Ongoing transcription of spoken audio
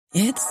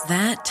It's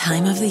that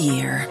time of the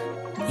year.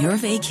 Your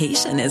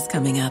vacation is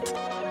coming up.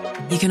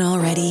 You can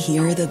already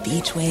hear the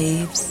beach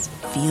waves,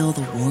 feel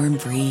the warm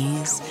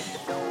breeze,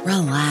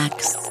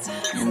 relax,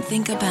 and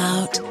think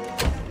about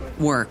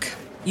work.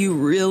 You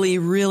really,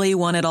 really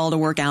want it all to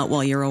work out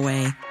while you're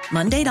away.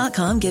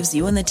 Monday.com gives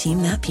you and the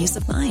team that peace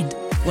of mind.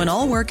 When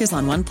all work is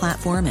on one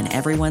platform and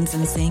everyone's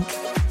in sync,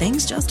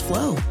 things just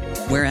flow.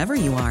 Wherever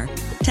you are,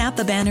 tap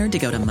the banner to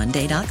go to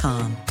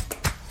Monday.com.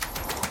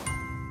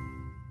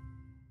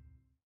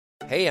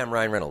 Hey, I'm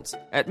Ryan Reynolds.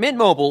 At Mint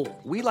Mobile,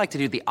 we like to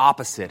do the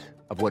opposite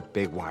of what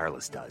Big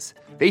Wireless does.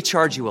 They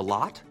charge you a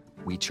lot,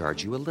 we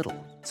charge you a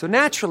little. So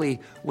naturally,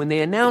 when they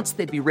announced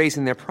they'd be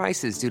raising their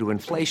prices due to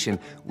inflation,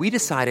 we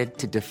decided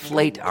to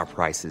deflate our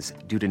prices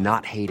due to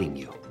not hating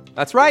you.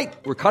 That's right.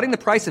 We're cutting the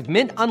price of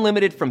Mint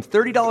Unlimited from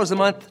 $30 a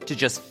month to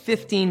just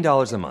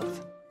 $15 a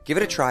month. Give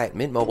it a try at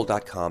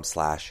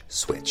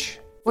mintmobile.com/switch.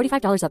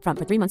 $45 up front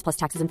for 3 months plus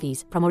taxes and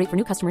fees. Promo rate for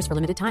new customers for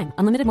limited time.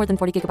 Unlimited more than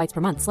 40 gigabytes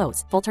per month.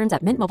 Slows full terms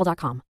at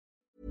mintmobile.com.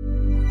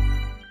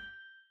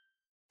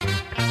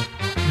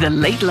 The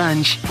Late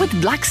Lunch with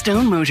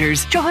Blackstone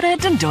Motors, Drogheda,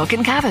 Dundalk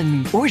and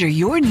Cavan. Order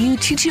your new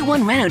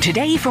 221 Renault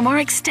today from our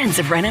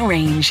extensive Renault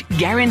range.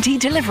 Guaranteed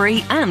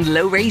delivery and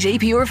low rate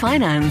APR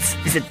finance.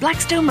 Visit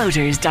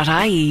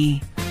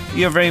blackstonemotors.ie.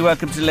 You're very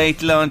welcome to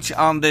Late Lunch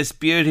on this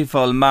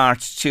beautiful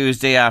March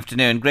Tuesday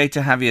afternoon. Great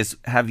to have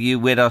you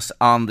with us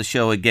on the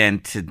show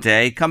again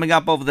today. Coming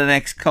up over the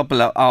next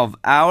couple of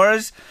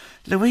hours,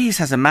 Louise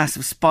has a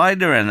massive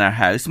spider in her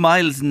house.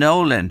 Miles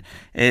Nolan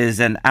is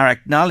an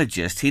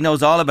arachnologist. He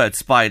knows all about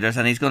spiders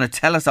and he's going to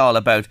tell us all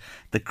about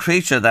the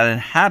creature that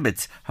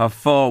inhabits her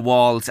four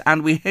walls.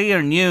 And we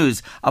hear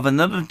news of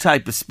another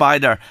type of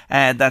spider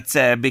that's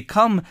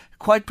become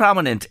quite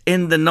prominent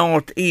in the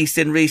northeast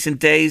in recent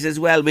days as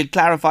well. We'll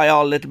clarify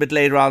all a little bit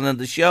later on in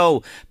the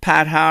show.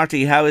 Pat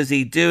Harty, how is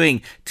he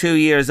doing 2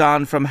 years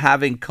on from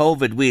having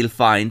COVID? We'll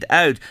find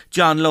out.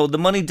 John Lowe, the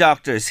money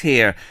doctor's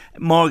here.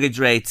 Mortgage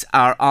rates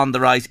are on the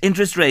rise.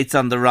 Interest rates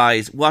on the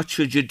rise. What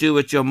should you do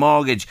with your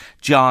mortgage?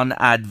 John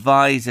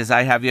advises.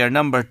 I have your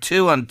number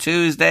 2 on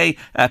Tuesday.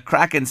 A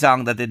cracking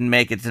song that didn't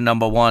make it to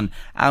number 1.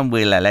 And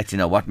we'll let you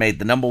know what made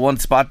the number 1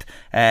 spot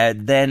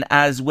then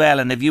as well.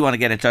 And if you want to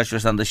get in touch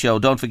with us on the show,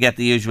 don't forget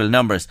the usual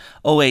numbers: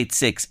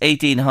 086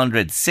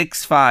 1800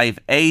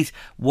 658.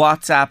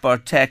 WhatsApp or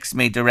text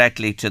me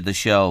directly to the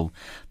show.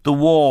 The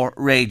war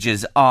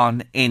rages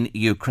on in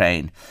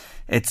Ukraine.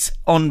 It's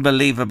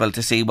unbelievable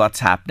to see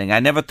what's happening.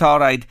 I never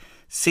thought I'd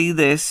see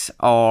this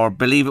or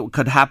believe it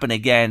could happen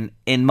again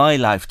in my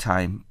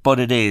lifetime, but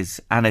it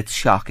is, and it's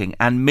shocking.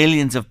 And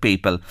millions of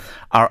people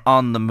are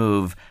on the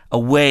move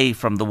away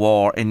from the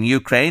war in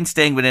Ukraine,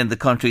 staying within the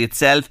country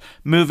itself,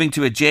 moving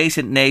to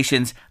adjacent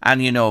nations.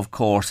 And you know, of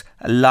course,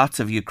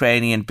 lots of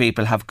Ukrainian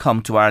people have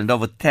come to Ireland,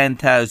 over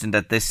 10,000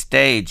 at this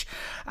stage.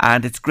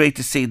 And it's great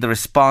to see the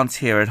response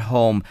here at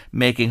home,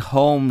 making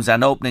homes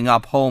and opening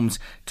up homes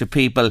to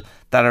people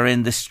that are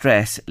in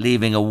distress,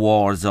 leaving a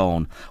war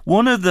zone.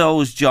 One of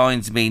those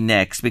joins me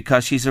next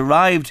because she's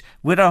arrived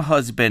with her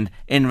husband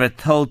in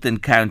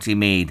Rathotan, County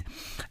Meath.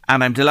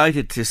 And I'm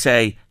delighted to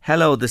say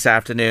hello this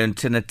afternoon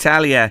to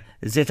Natalia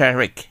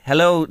Zitarik.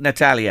 Hello,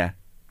 Natalia.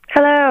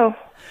 Hello.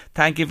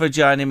 Thank you for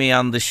joining me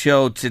on the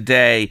show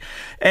today.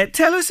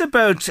 Tell us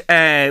about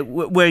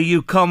where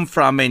you come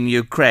from in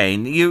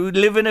Ukraine. You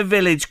live in a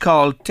village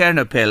called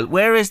Ternopil.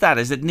 Where is that?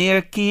 Is it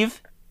near Kyiv?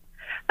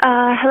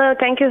 Hello,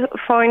 thank you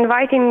for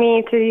inviting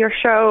me to your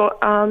show.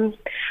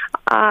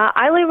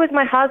 I live with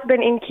my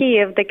husband in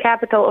Kyiv, the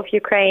capital of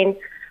Ukraine.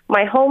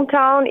 My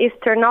hometown is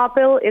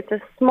Ternopil. It's a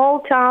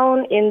small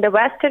town in the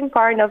western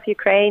part of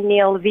Ukraine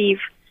near Lviv,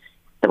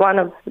 one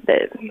of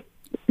the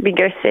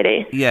bigger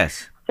cities.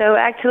 Yes. So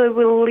actually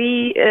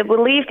we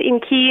lived in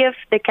Kyiv,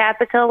 the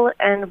capital,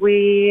 and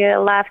we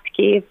left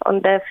Kyiv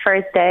on the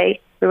first day.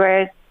 We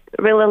were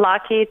really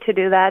lucky to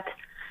do that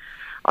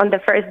on the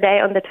first day,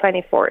 on the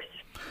 24th.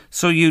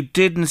 So you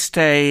didn't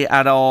stay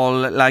at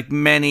all, like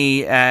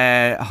many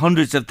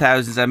hundreds of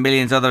thousands and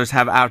millions others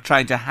are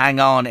trying to hang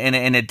on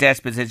in a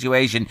desperate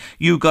situation.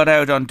 You got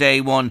out on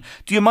day one.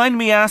 Do you mind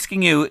me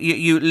asking you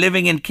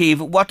living in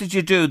Kyiv, what did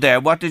you do there?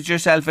 What did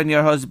yourself and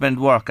your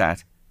husband work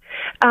at?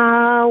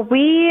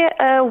 We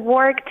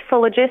worked for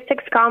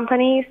logistics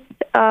companies,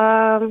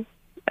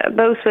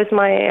 both with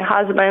my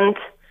husband,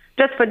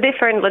 just for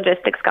different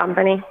logistics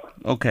company.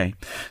 Okay.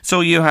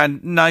 So you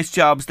had nice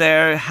jobs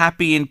there,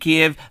 happy in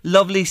Kyiv,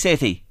 lovely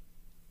city.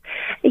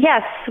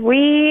 Yes,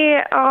 we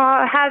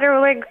had a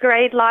really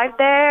great life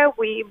there.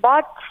 We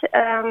bought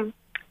an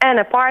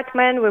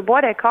apartment, we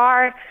bought a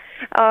car,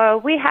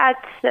 we had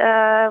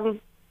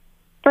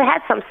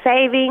some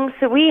savings,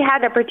 we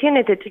had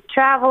opportunity to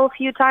travel a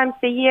few times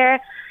a year,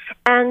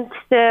 and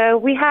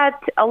we had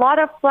a lot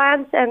of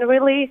plans and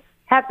really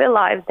happy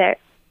life there.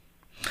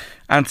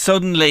 And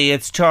suddenly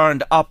it's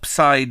turned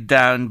upside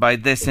down by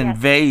this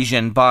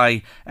invasion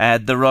by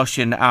the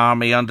Russian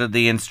army under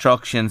the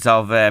instructions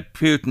of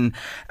Putin.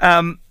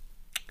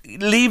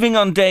 Leaving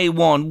on day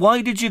one,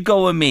 why did you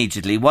go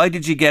immediately? Why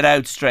did you get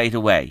out straight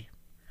away?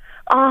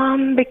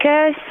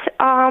 Because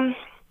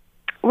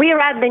we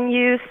read the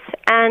news,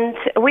 and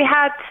we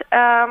had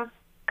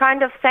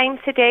kind of same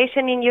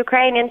situation in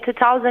Ukraine in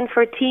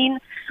 2014,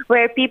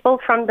 where people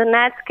from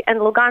Donetsk and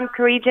Lugansk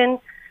region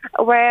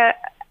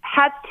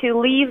had to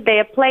leave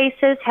their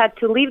places, had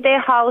to leave their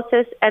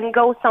houses and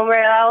go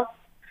somewhere else.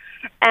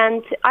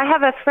 And I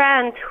have a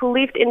friend who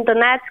lived in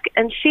Donetsk,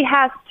 and she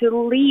has to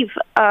leave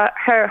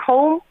her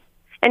home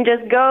and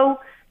just go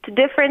to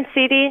different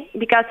city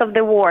because of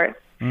the war.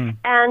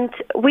 And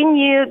we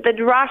knew that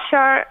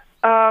Russia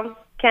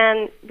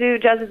can do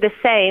just the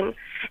same.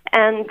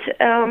 And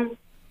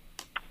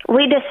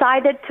we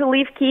decided to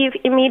leave Kiev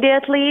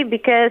immediately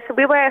because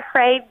we were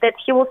afraid that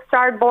he will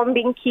start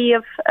bombing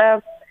Kiev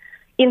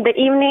in the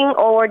evening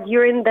or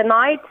during the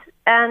night.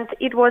 And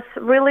it was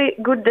really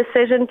good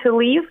decision to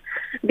leave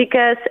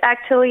because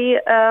actually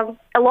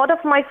a lot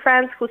of my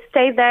friends who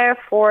stayed there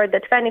for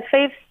the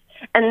 25th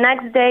and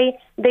next day,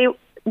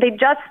 they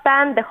just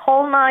spent the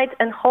whole night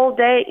and whole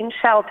day in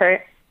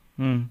shelter.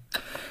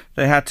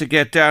 They had to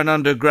get down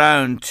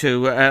underground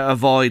to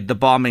avoid the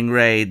bombing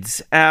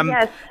raids.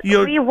 Yes,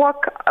 we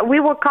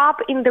woke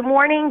up in the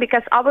morning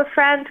because our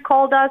friend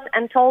called us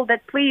and told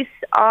that please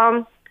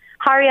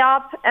hurry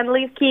up and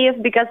leave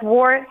Kiev because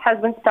war has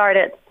been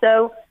started.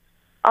 So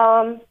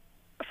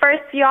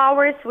first few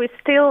hours we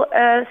still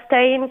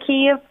stay in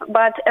Kiev,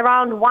 but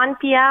around 1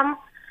 p.m.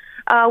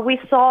 We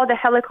saw the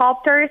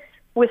helicopters.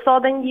 We saw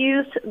the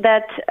news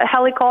that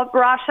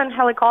Russian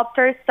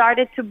helicopters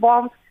started to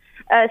bomb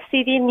a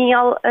city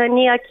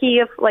near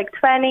Kiev, like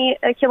 20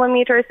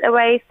 kilometers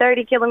away,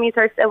 30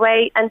 kilometers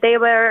away, and they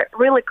were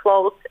really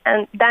close.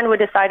 And then we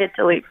decided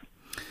to leave.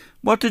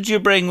 What did you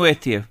bring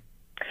with you?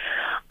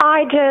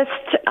 I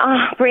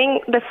just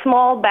bring the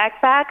small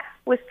backpack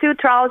with 2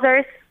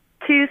 trousers,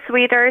 2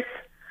 sweaters,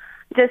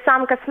 just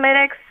some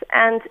cosmetics,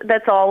 and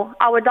that's all.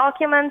 Our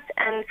documents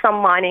and some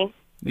money.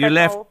 You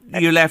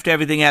left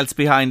everything else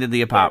behind in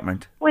the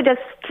apartment? We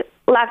just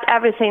left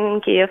everything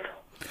in Kiev.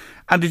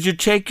 And did you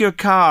take your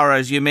car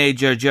as you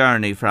made your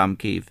journey from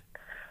Kiev?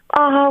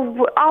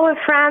 Our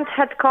friends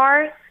had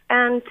cars,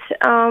 and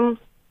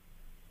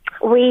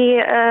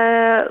we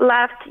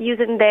left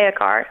using their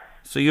car.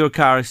 So your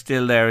car is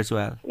still there as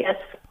well? Yes.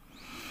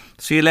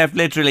 So you left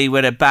literally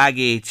with a bag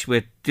each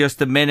with just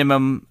the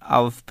minimum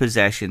of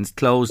possessions,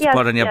 clothes to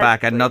put on your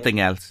back and nothing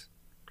else?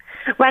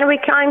 When we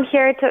came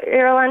here to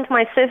Ireland,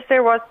 my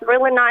sister was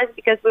really nice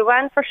because we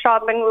went for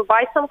shopping, we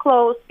buy some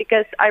clothes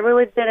because I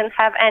really didn't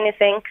have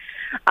anything.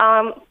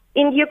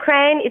 In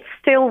Ukraine, it's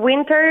still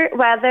winter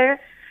weather,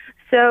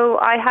 so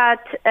I had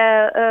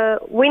a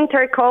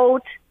winter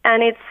coat,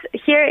 and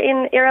it's here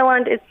in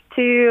Ireland.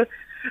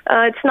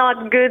 It's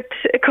not good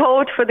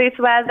coat for this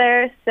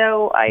weather,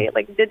 so I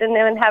didn't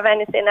even have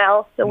anything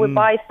else. So we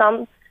buy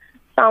some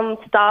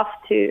stuff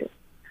to.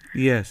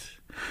 Yes.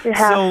 have.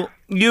 So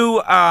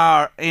you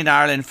are in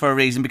Ireland for a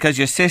reason because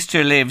your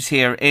sister lives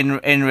here in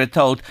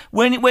Ratoath.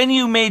 When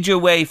you made your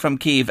way from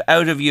Kiev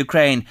out of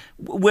Ukraine,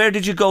 where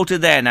did you go to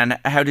then, and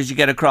how did you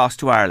get across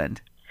to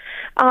Ireland?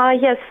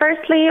 Yes,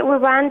 firstly, we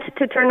went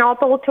to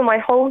Ternopil, to my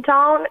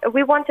hometown.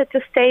 We wanted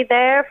to stay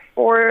there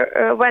we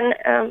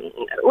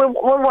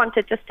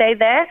wanted to stay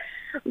there,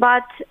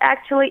 but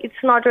actually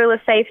it's not really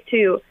safe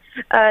too.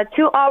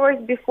 2 hours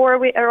before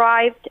we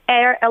arrived,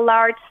 air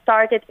alert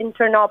started in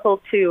Ternopil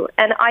too,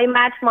 and I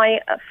met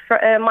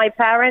my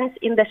parents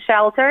in the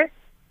shelter,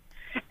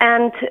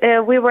 and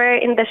we were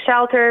in the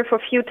shelter for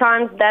a few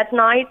times that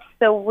night,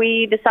 so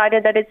we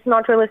decided that it's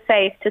not really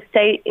safe to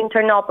stay in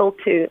Ternopil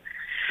too.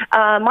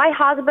 My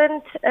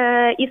husband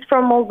is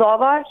from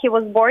Moldova. He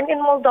was born in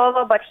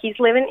Moldova, but he's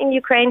living in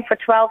Ukraine for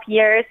 12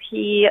 years.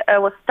 He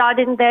was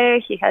studying there.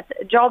 He had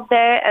a job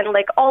there, and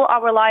all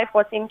our life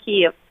was in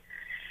Kiev.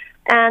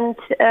 And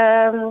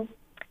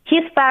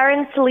his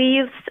parents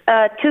live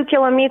 2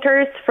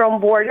 kilometers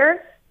from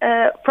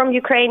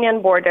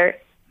Ukrainian border.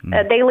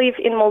 They live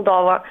in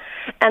Moldova,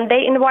 and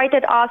they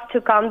invited us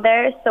to come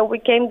there. So we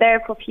came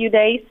there for a few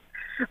days,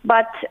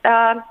 but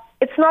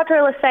it's not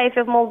really safe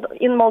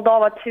in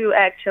Moldova too,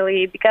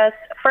 actually, because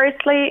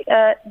firstly,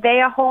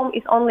 their home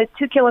is only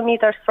 2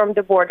 kilometers from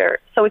the border,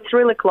 so it's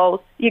really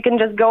close. You can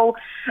just go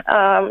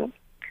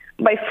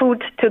by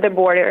foot to the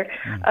border.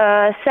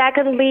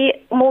 Secondly,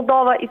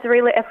 Moldova is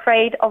really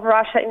afraid of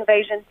Russia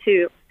invasion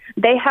too.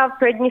 They have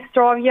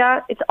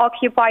Pridnestrovia, it's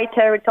occupied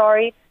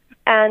territory,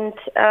 and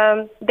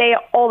they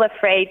are all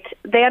afraid.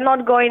 They are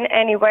not going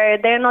anywhere.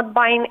 They are not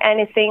buying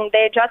anything.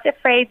 They are just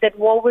afraid that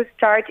war will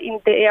start in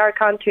their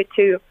country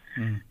too.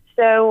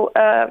 So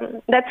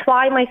that's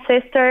why my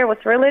sister was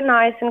really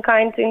nice and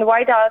kind to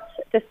invite us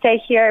to stay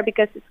here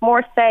because it's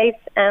more safe,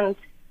 and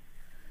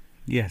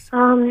yes.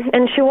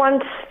 And she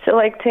wants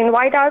to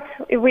invite us.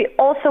 We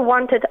also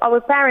wanted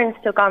our parents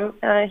to come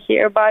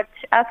here, but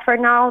as for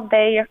now,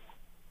 they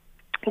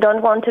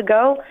don't want to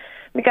go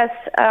because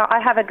I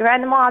have a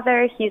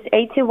grandmother. He's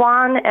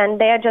 81, and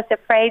they are just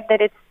afraid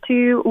that it's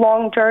too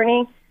long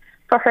journey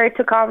for her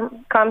to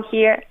come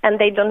here, and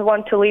they don't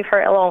want to leave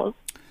her alone.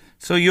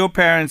 So your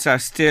parents are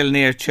still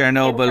near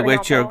Chernobyl,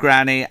 with your Chernobyl.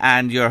 granny,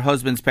 and your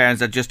husband's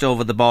parents are just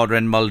over the border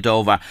in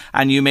Moldova,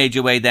 and you made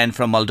your way then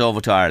from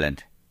Moldova to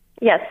Ireland.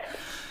 Yes.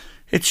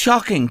 It's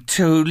shocking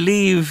to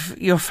leave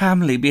your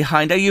family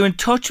behind. Are you in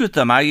touch with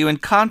them? Are you in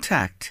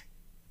contact?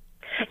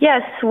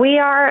 Yes, we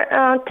are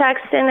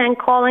texting and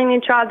calling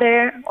each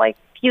other like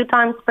few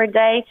times per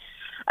day.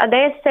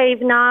 They're safe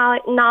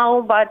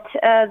now, but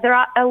there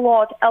are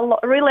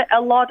really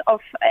a lot of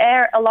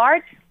air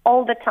alerts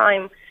all the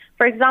time.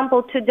 For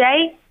example,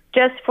 today,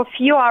 just for a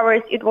few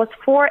hours, it was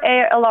 4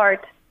 air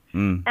alerts.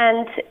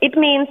 And it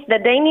means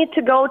that they need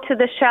to go to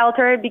the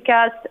shelter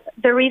because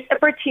there is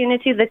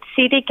opportunity that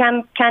city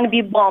can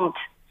be bombed.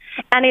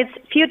 And it's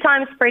few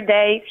times per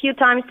day, few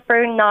times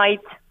per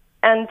night.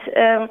 And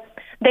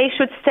they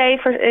should stay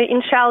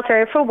in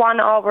shelter for 1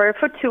 hour,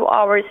 for 2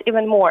 hours,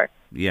 even more.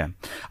 Yeah.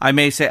 I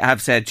may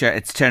have said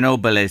it's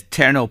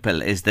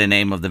Ternopil is the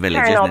name of the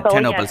village, isn't it?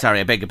 Ternopil, yes.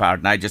 sorry, I beg your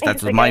pardon. That was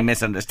okay. my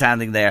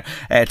misunderstanding there.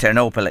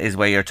 Ternopil is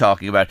where you're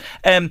talking about.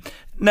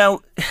 Now,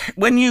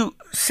 when you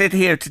sit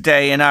here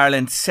today in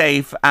Ireland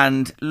safe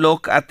and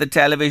look at the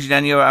television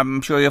and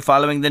I'm sure you're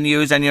following the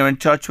news and you're in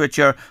touch with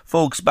your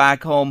folks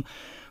back home,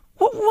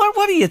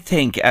 what do you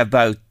think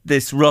about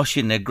this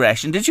Russian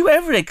aggression? Did you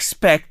ever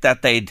expect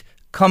that they'd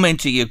come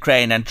into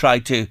Ukraine and try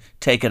to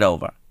take it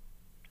over?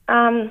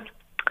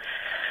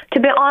 To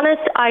be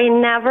honest, I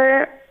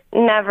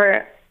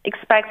never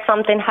expect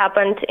something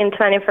happened in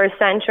 21st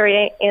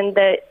century in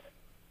the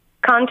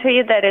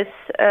country that is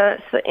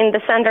in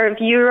the center of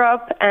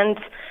Europe, and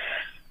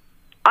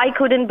I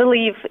couldn't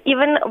believe,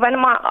 even when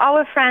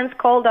our friends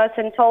called us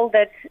and told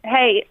that,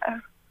 hey,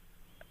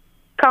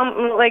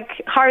 come,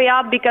 hurry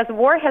up because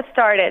war has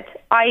started.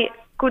 I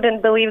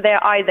couldn't believe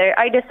that either.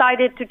 I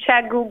decided to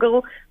check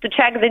Google, to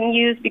check the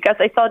news, because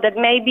I thought that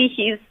maybe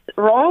he's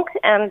wrong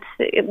and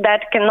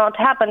that cannot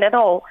happen at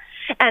all.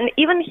 And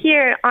even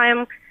here,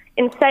 I'm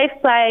in safe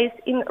place,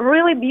 in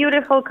really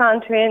beautiful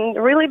country, in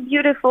really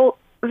beautiful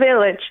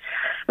village,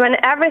 when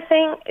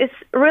everything is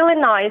really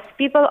nice.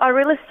 People are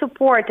really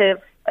supportive,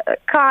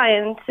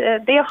 kind.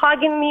 They're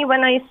hugging me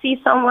when I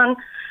see someone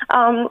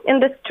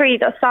in the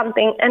street or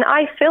something, and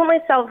I feel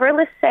myself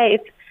really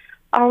safe.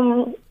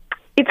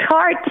 It's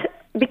hard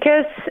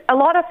because a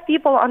lot of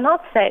people are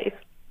not safe,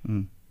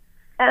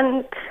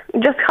 and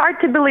just hard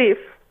to believe.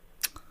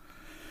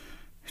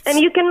 And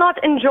you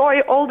cannot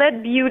enjoy all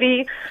that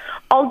beauty,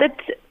 all that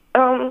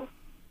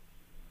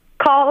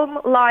calm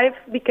life,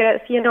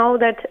 because you know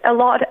that a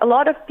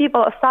lot of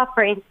people are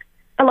suffering.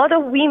 A lot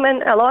of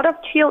women, a lot of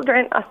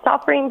children are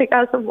suffering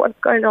because of what's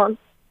going on.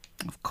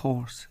 Of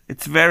course.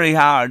 It's very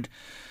hard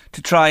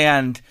to try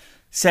and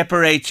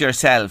separate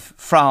yourself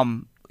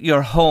from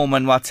your home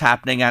and what's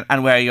happening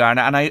and where you are.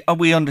 And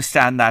we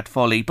understand that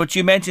fully. But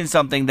you mentioned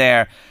something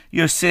there.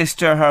 Your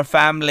sister, her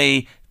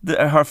family,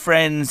 her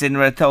friends in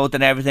Ratoath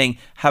and everything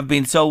have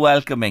been so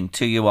welcoming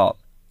to you all.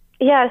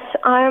 Yes,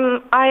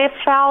 I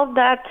felt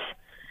that,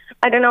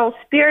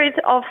 spirit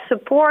of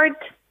support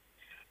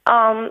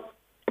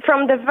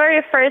from the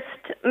very first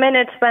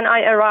minute when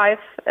I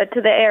arrived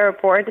to the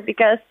airport,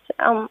 because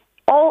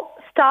all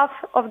staff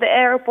of the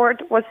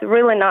airport was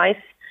really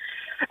nice.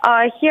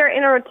 Here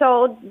in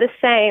Ratoath, the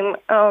same.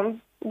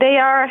 They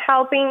are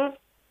helping.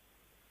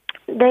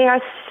 They are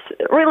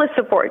really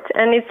support,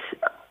 and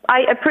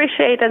I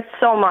appreciate it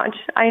so much.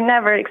 I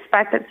never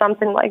expected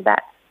something like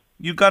that.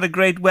 You got a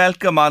great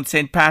welcome on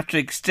St.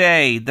 Patrick's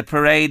Day, the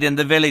parade in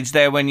the village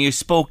there when you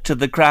spoke to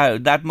the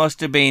crowd. That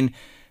must have been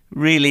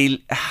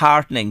really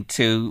heartening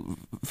to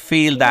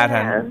feel that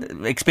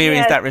and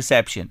experience that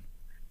reception.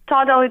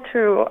 Totally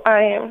true.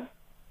 I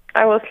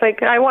was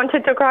I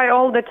wanted to cry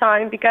all the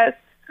time because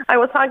I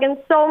was hugging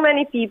so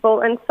many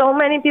people, and so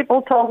many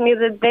people told me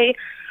that they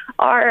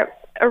are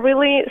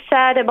really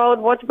sad about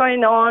what's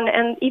going on,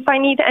 and if I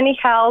need any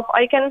help,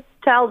 I can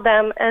tell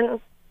them. And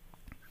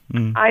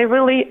I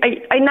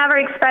never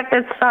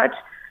expected such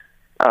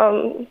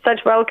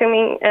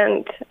welcoming,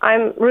 and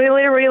I'm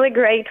really, really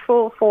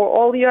grateful for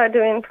all you are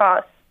doing for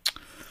us.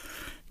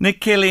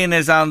 Nick Killian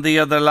is on the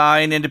other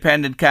line,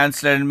 independent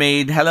councillor in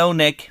Meath. Hello,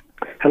 Nick.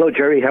 Hello,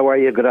 Jerry. How are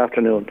you? Good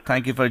afternoon.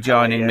 Thank you for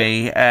joining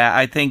me.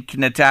 I think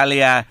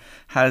Natalia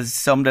has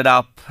summed it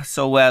up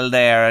so well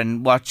there,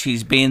 and what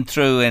she's been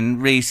through in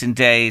recent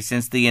days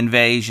since the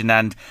invasion,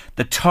 and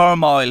the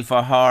turmoil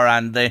for her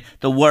and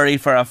the worry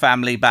for her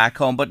family back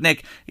home. But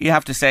Nick, you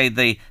have to say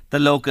the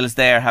locals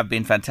there have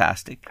been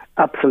fantastic.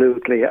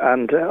 Absolutely.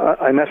 And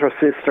I met her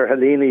sister,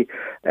 Helene,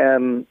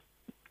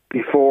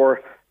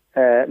 before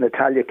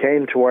Natalia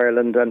came to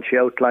Ireland, and she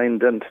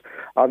outlined, and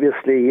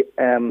obviously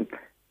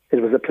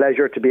it was a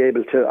pleasure to be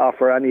able to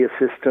offer any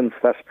assistance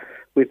that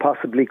we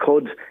possibly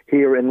could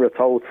here in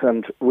Ratoath,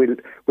 and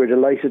we're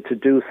delighted to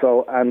do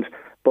so. And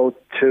both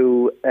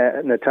to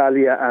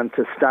Natalia and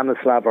to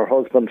Stanislav, her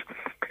husband,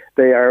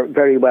 they are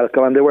very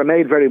welcome, and they were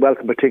made very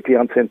welcome, particularly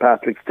on St.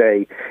 Patrick's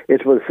Day.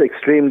 It was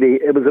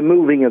a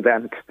moving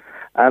event,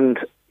 and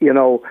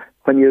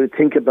when you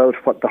think about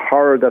what the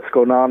horror that's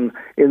going on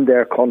in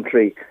their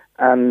country,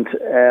 and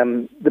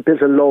the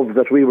bit of love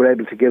that we were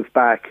able to give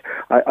back,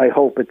 I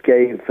hope it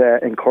gave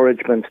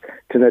encouragement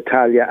to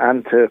Natalia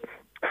and to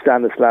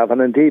Stanislav,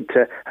 and indeed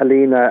to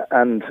Helena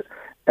and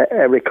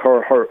Eric,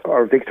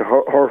 or Victor,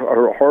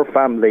 her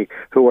family,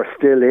 who are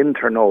still in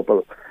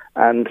Chernobyl.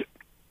 And,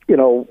 you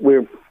know,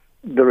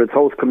 the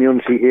Ratoath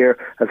community here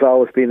has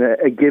always been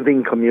a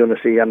giving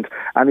community, and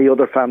any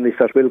other families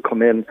that will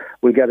come in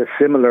will get a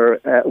similar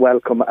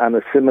welcome and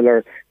a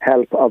similar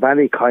help of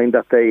any kind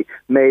that they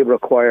may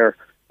require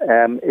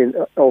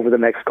over the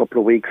next couple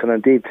of weeks. And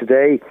indeed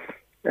today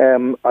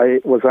I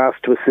was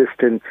asked to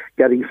assist in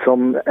getting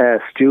some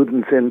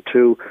students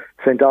into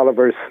St.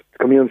 Oliver's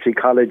Community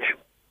College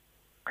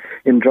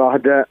in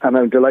Drogheda, and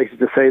I'm delighted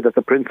to say that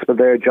the principal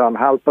there, John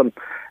Halpin,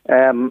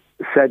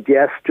 said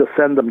yes, just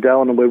send them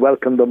down and we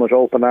welcome them with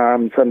open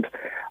arms. And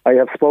I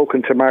have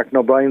spoken to Martin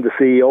O'Brien, the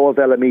CEO of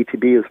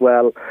LMETB as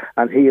well,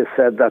 and he has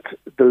said that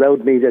the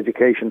Loudmead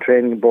Education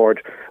Training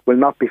Board will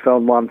not be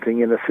found wanting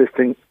in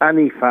assisting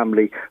any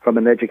family from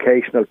an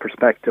educational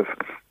perspective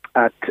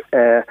at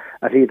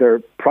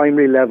either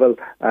primary level,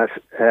 at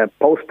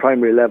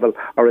post-primary level,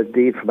 or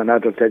indeed from an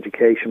adult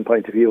education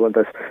point of view, and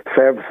the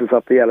services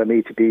of the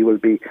LMETB will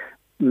be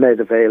made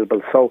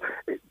available. So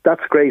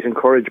that's great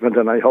encouragement,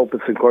 and I hope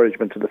it's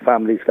encouragement to the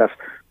families that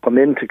come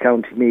into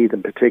County Meath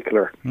in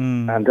particular.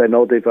 And I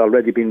know they've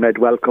already been made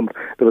welcome.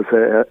 There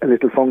was a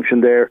little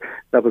function there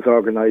that was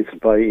organised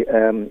by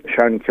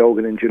Sharon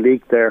Keoghan in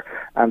Duleek there,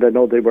 and I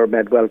know they were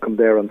made welcome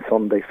there on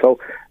Sunday. So,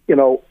 you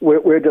know,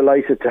 we're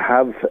delighted to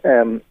have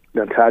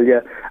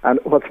Natalia, and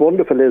what's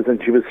wonderful is,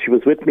 and she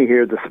was with me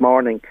here this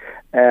morning,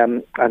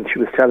 and she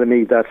was telling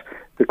me that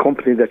the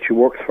company that she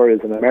works for is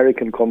an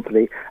American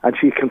company, and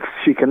she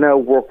can now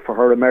work for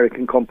her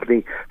American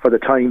company for the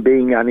time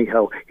being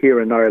anyhow here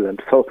in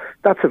Ireland. So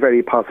that's a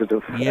very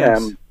positive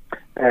thing,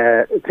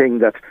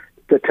 that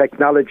the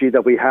technology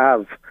that we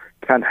have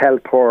can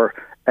help her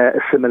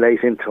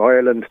assimilate into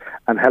Ireland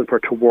and help her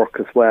to work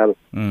as well.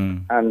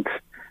 And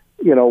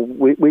you know,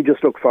 we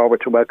just look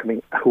forward to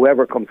welcoming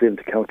whoever comes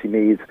into County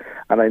Meath,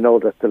 and I know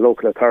that the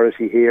local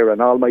authority here and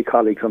all my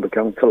colleagues on the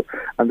council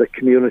and the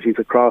communities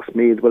across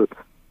Meath will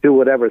do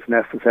whatever is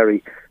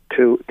necessary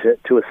to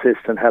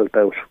assist and help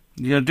out.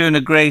 You're doing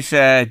a great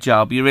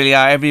job. You really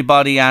are,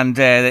 everybody, and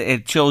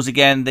it shows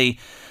again the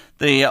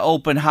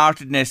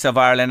open-heartedness of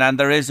Ireland, and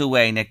there is a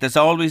way, Nick. There's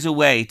always a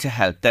way to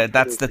help.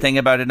 That's the thing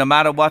about it. No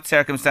matter what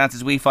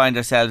circumstances we find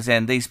ourselves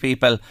in, these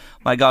people,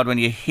 my God, when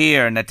you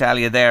hear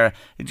Natalia there,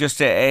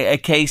 just a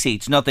case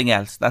each, nothing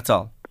else. That's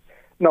all.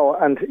 No,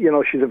 and, you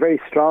know, she's a very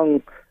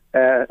strong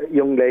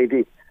young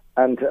lady,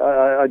 and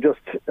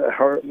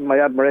my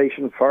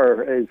admiration for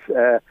her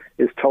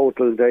is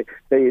total.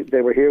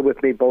 They were here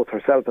with me, both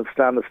herself and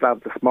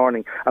Stanislav, this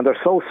morning, and they're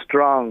so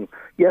strong.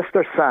 Yes,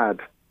 they're sad.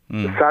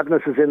 The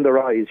sadness is in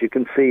their eyes. You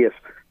can see it.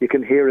 You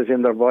can hear it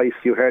in their voice.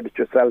 You heard it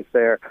yourself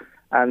there.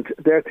 And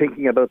they're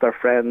thinking about their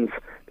friends.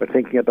 They're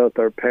thinking about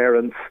their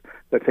parents.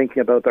 They're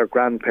thinking about their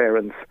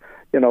grandparents.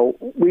 You know,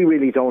 we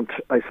really don't,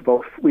 I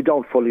suppose, we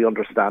don't fully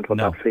understand what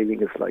that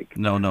feeling is like.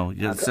 No,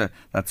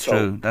 that's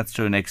true. That's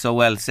true, Nick. So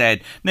well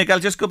said. Nick, I'll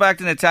just go back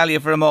to Natalia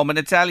for a moment.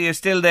 Natalia is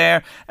still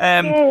there.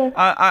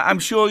 I'm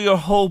sure your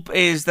hope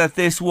is that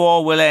this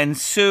war will end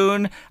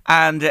soon,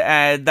 and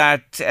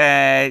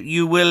that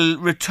you will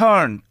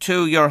return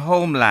to your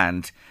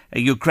homeland,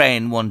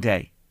 Ukraine, one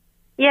day.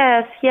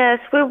 Yes.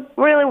 We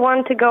really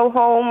want to go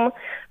home.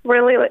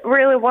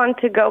 Really want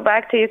to go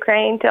back to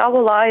Ukraine, to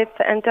our life,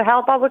 and to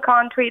help our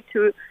country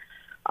to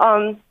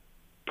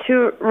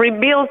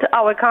rebuild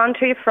our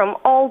country from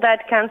all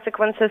that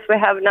consequences we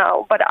have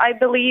now. But I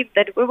believe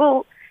that we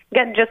will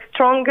get just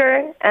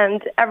stronger,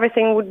 and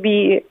everything would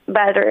be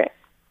better,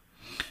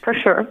 for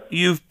sure.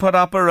 You've put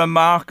up a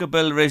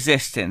remarkable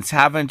resistance,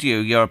 haven't you?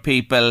 Your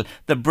people,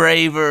 the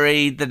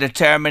bravery, the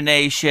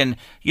determination.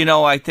 You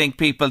know, I think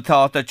people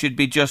thought that you'd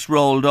be just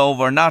rolled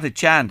over. Not a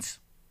chance.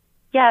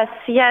 Yes.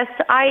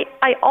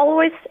 I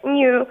always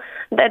knew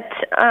that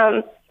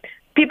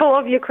people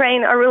of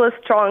Ukraine are really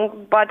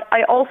strong, but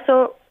I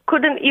also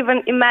couldn't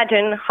even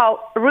imagine how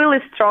really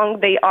strong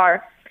they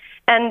are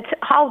and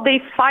how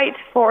they fight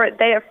for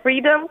their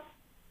freedom,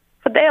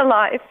 for their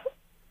life.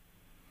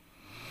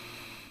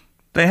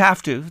 They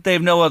have to. They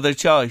have no other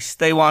choice.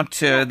 They want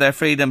their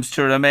freedoms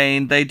to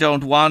remain. They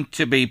don't want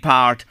to be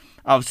part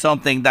of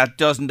something that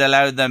doesn't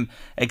allow them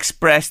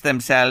express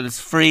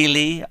themselves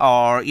freely,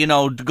 or, you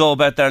know, to go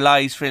about their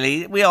lives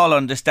freely. We all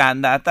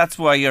understand that. That's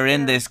why you're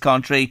in this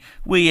country.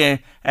 We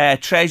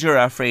treasure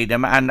our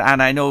freedom, and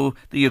I know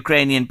the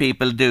Ukrainian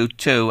people do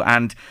too.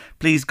 And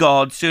please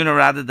God, sooner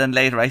rather than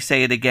later, I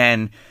say it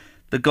again,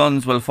 the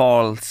guns will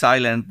fall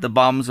silent, the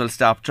bombs will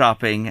stop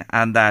dropping,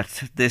 and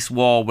that this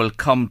war will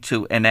come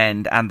to an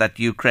end, and that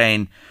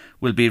Ukraine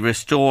will be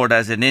restored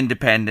as an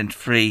independent,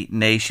 free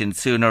nation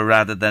sooner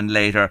rather than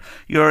later.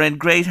 You're in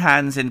great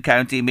hands in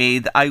County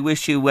Meath. I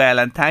wish you well,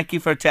 and thank you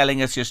for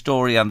telling us your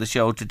story on the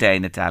show today,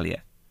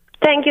 Natalia.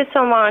 Thank you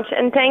so much,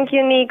 and thank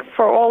you, Nick,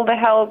 for all the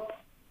help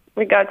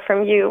we got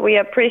from you. We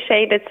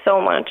appreciate it so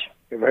much.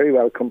 You're very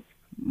welcome.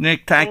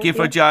 Nick, thank you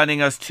for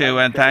joining us too,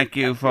 and thank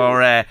you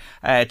for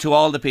to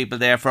all the people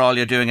there for all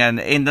you're doing, and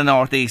in the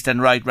northeast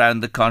and right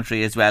round the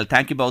country as well.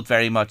 Thank you both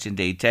very much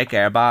indeed. Take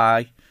care.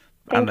 Bye.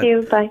 Thank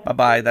you. Bye.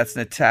 Bye. That's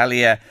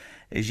Natalia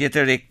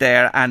Jitterik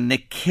there and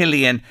Nick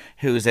Killian,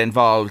 who's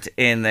involved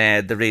in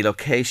the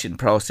relocation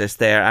process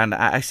there. And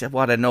I said,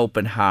 what an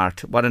open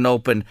heart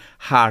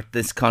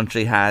this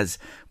country has.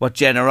 What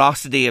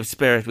generosity of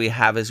spirit we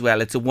have as well.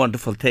 It's a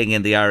wonderful thing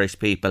in the Irish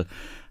people.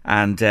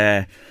 And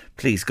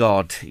please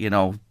God,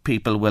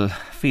 people will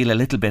feel a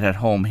little bit at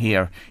home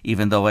here,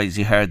 even though, as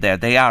you heard there,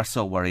 they are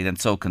so worried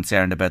and so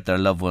concerned about their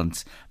loved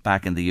ones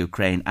back in the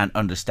Ukraine, and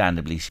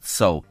understandably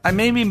so. I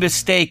may be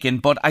mistaken,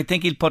 but I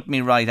think he'll put me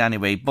right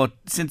anyway. But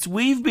since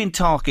we've been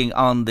talking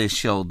on this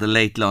show, The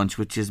Late Lunch,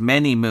 which is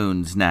many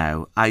moons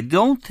now, I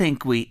don't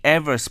think we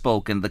ever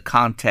spoke in the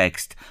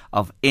context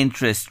of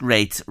interest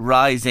rates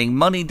rising.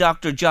 Money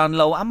Dr. John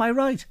Lowe, am I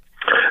right?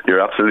 You're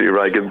absolutely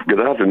right.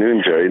 Good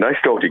afternoon, Jerry. Nice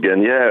to talk to you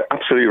again. Yeah,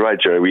 absolutely right,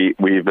 Jerry.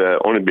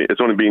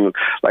 It's only been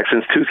like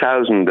since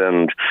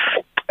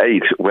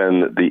 2008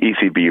 when the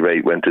ECB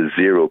rate went to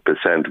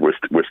 0%.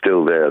 We're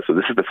still there. So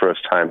this is the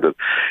first time that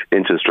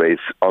interest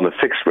rates on a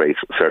fixed rate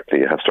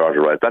certainly have started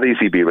to rise. That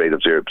ECB rate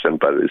of 0%,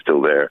 but is still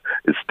there.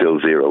 It's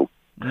still zero.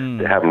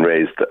 They haven't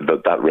raised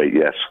that rate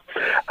yet,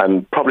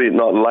 and probably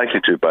not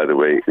likely to, by the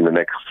way, in the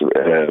next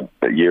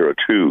year or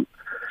two.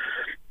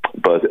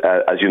 But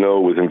as you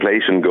know, with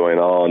inflation going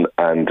on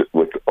and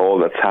with all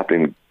that's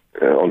happening,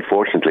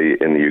 unfortunately,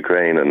 in the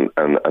Ukraine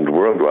and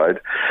worldwide,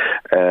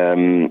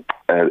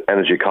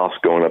 energy costs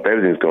going up,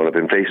 everything's going up,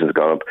 inflation's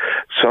gone up.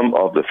 Some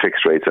of the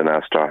fixed rates are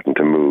now starting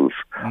to move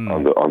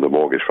on the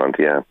mortgage front,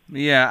 yeah.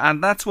 Yeah,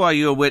 and that's why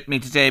you're with me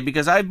today,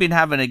 because I've been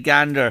having a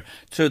gander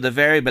through the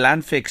variable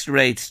and fixed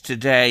rates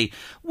today.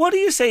 What do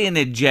you say in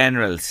a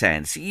general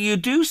sense? You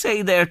do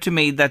say there to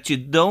me that you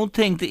don't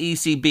think the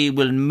ECB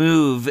will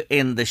move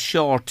in the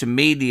short to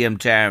medium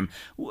term.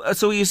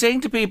 So are you saying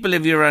to people,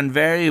 if you're on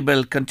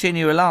variable,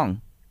 continue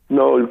along?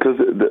 No, because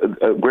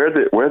where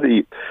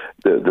the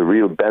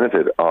real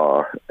benefit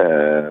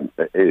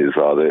is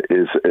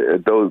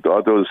those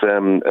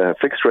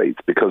fixed rates,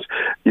 because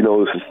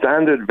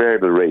standard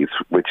variable rates,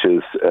 which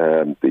is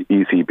the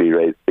ECB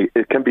rate,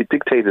 it can be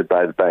dictated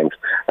by the banks,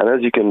 and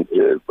as you can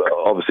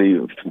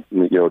obviously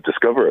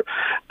discover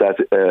that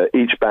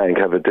each bank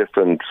have a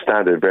different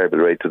standard variable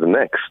rate to the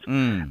next.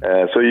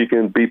 So you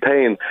can be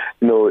paying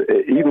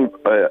even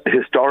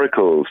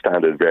historical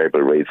standard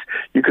variable rates.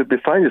 You could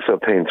find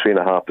yourself paying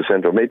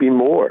 3.5% or maybe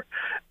more.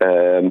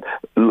 A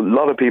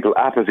lot of people,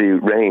 apathy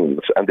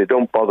reigns and they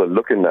don't bother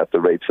looking at the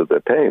rates that they're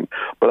paying.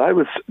 But I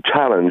would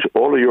challenge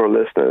all of your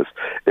listeners,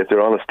 if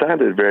they're on a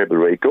standard variable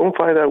rate, go and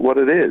find out what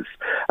it is.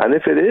 And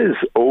if it is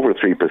over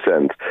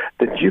 3%,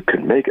 then you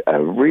can make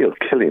a real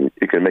killing.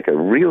 You can make a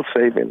real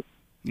saving.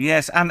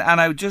 Yes, and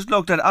I just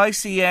looked at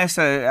ICS,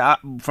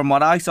 from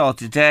what I saw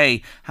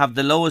today, have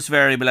the lowest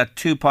variable at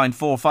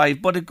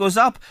 2.45, but it goes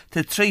up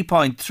to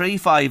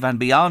 3.35 and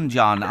beyond,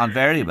 John, on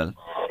variable.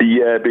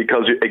 Yeah,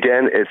 because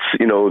again, it's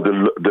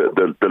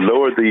the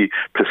lower the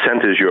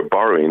percentage you're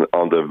borrowing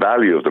on the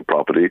value of the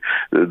property,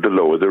 the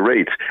lower the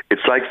rate.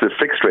 It's like the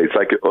fixed rates.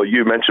 Like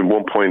you mentioned,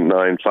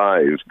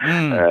 1.95.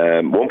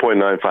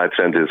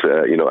 1.95% is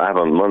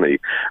Avon money,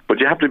 but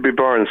you have to be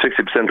borrowing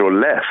 60% or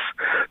less.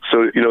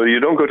 So you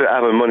don't go to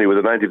Avon money with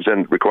a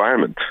 90%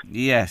 requirement.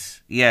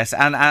 Yes,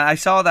 and I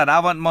saw that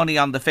Avon money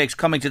on the fixed,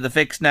 coming to the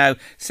fixed now,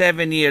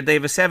 7 year. They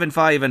have a 7,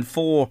 5, and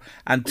 4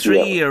 and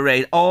 3 year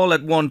rate, all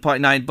at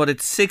 1.9, but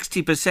it's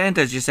 60%,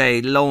 as you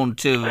say, loan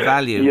to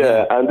value.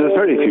 Yeah, and there's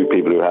very few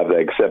people who have that,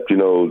 except,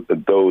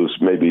 those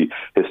maybe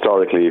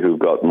historically who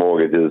got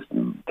mortgages,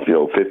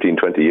 15,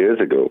 20 years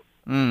ago.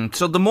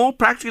 So the more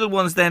practical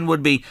ones then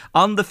would be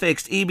on the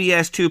fixed,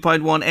 EBS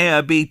 2.1,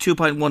 AIB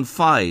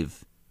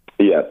 2.15.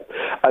 Yeah.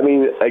 I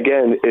mean,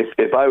 again,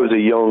 if I was a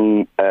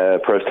young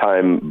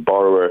first-time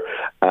borrower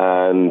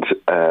and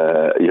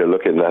you're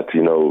looking at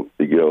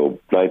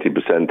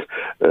 90%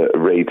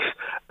 rates,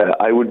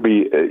 I would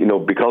be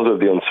because of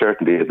the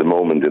uncertainty at the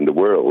moment in the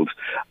world,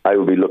 I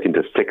would be looking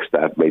to fix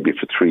that maybe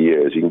for 3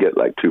 years. You can get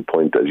like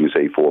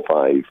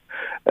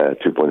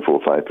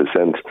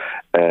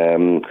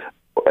 2.45%.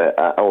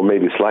 Or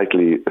maybe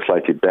slightly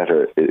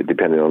better,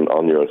 depending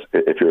on your,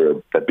 if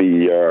you're a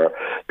BER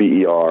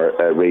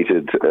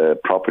rated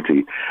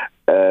property.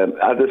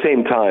 At the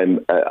same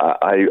time,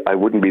 I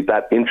wouldn't be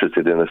that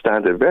interested in a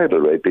standard variable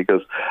rate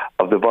because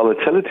of the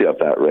volatility of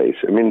that rate.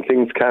 I mean,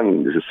 things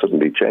can just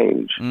suddenly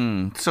change.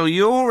 So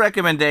your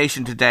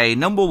recommendation today,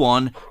 number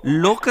one,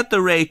 look at the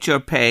rate you're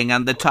paying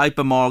and the type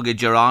of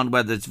mortgage you're on,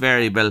 whether it's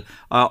variable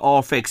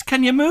or fixed.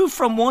 Can you move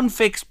from one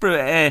fixed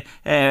provider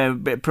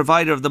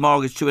of the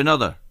mortgage to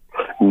another?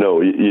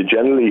 No, you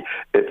generally,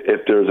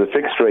 if there's a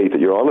fixed rate, that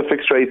you're on a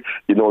fixed rate,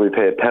 you normally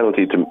pay a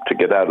penalty to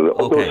get out of it.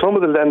 Although some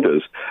of the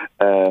lenders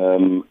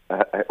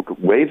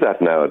waive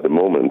that now at the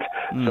moment.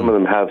 Some of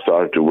them have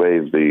started to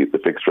waive the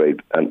fixed rate,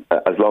 and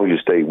as long as you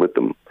stay with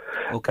them.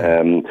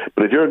 Okay.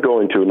 But if you're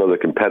going to another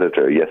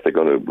competitor, yes, they're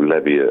going to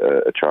levy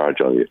a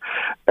charge on you.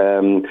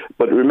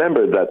 But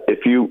remember that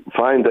if you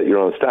find that you're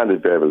on a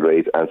standard variable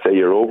rate and say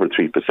you're over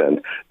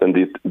 3%, then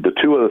the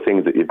two other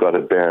things that you've got to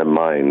bear in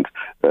mind,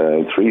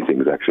 three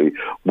things actually.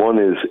 One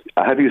is,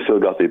 have you still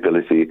got the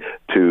ability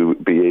to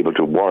be able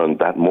to warrant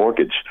that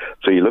mortgage?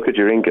 So you look at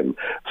your income.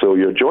 So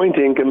your joint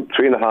income,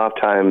 3.5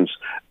 times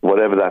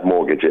whatever that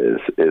mortgage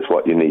is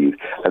what you need.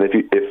 And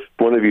if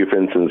one of you, for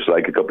instance,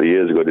 like a couple of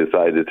years ago,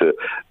 decided to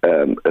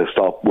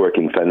stop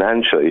working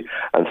financially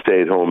and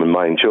stay at home and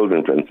mind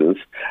children, for instance,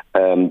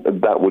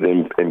 that would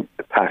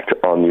impact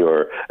on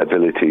your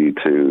ability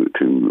to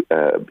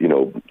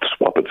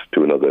swap it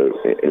to another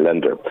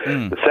lender.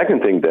 The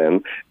second thing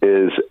then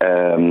is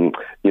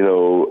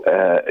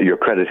your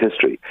credit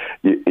history.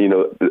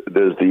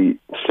 There's the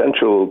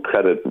Central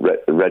Credit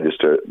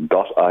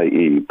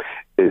Register.ie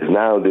is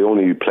now the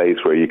only place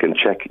where you can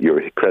check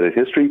your credit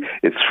history.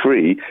 It's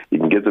free. You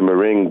can give them a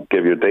ring,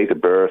 give your date of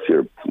birth,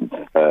 your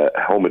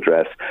home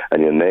address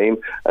and your name,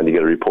 and you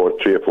get a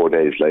report 3 or 4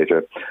 days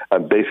later.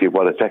 And basically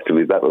what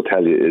effectively that will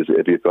tell you is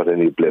if you've got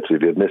any blips.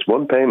 If you've missed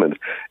one payment,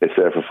 it's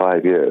there for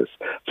 5 years.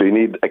 So you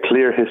need a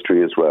clear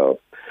history as well.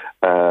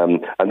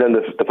 And then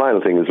the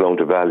final thing is loan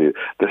to value.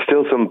 There's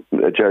still some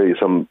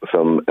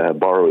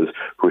borrowers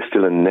who are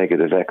still in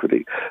negative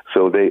equity.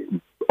 So they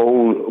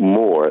own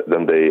more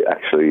than they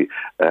actually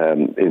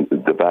in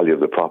the value of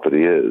the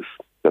property is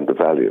than the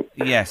value.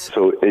 Yes.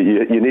 So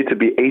you need to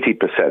be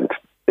 80%.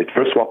 If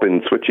you're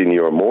switching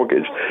your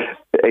mortgage,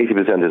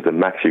 80% is the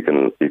max you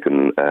can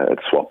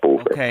swap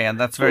over. Okay, and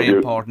that's very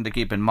important to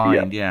keep in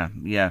mind. Yeah.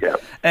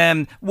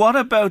 What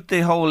about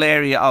the whole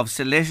area of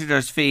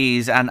solicitors'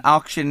 fees and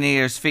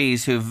auctioneers'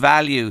 fees who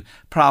value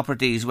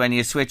properties when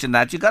you're switching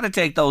that? You've got to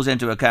take those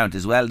into account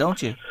as well,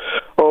 don't you?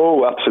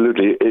 Oh,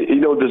 absolutely.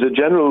 There's a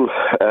general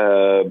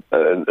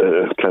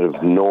kind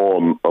of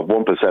norm of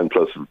 1%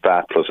 plus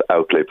VAT plus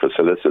outlay for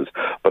solicitors.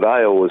 But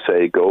I always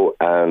say go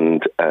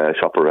and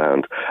shop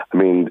around. I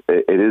mean,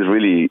 it is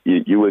really,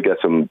 you will get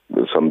some.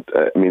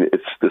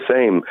 It's the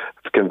same.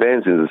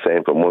 Conveyancing is the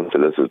same from one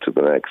solicitor to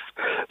the next.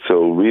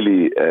 So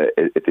really,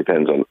 it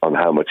depends on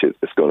how much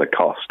it's going to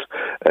cost.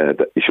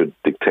 That you should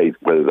dictate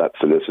whether that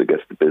solicitor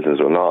gets the business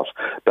or not.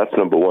 That's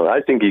number one.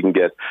 I think you can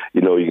get,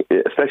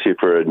 especially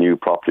for a new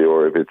property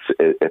or if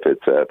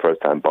it's a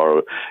first-time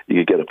borrower, you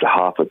could get up to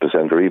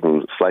 0.5% or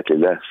even slightly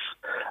less,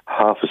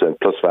 0.5%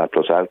 plus VAT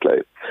plus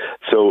outlay.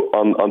 So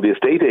on the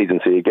estate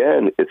agency,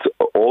 again, it's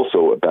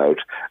also about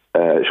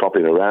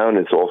shopping around.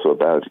 It's also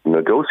about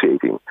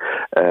negotiating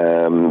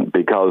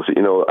because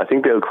I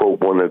think they'll quote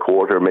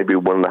 1.25%, maybe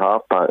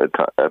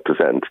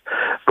 1.5%,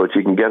 but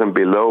you can get them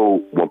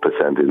below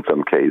 1% in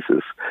some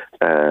cases,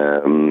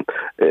 and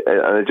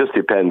it just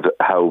depends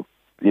how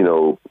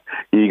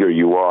eager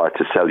you are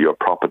to sell your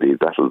property.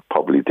 That'll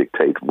probably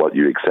dictate what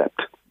you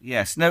accept.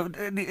 Yes. Now,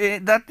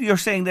 that you're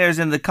saying there is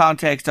in the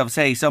context of,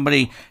 say,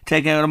 somebody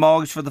taking out a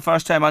mortgage for the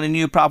first time on a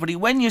new property.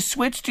 When you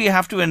switch, do you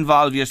have to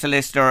involve your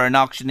solicitor or an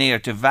auctioneer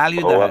to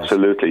value the house?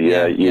 Absolutely.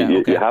 Yeah.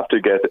 You have to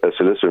get a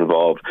solicitor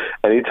involved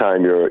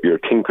anytime you're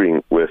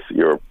tinkering with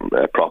your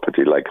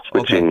property, like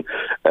switching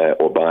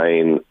or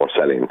buying or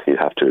selling. You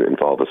have to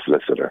involve a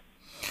solicitor.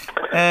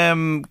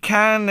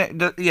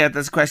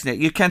 There's a question there.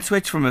 You can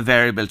switch from a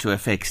variable to a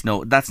fixed.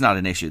 No, that's not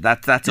an issue.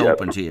 That's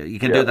open to you. You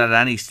can do that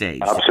at any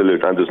stage.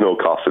 Absolutely, and there's no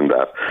cost in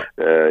that.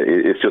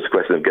 It's just a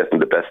question of getting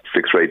the best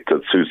fixed rate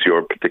that suits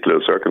your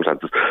particular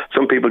circumstances.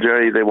 Some people,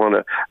 Jerry, they want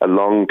a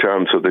long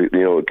term, so they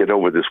get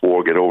over this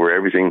war, get over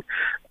everything,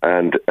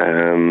 and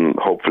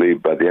hopefully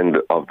by the end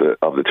of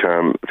the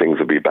term, things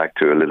will be back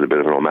to a little bit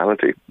of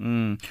normality.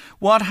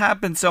 What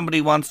happens?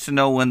 Somebody wants to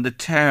know when the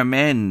term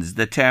ends,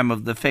 the term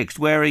of the fixed.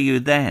 Where are you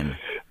then?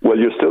 Well,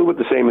 you're still with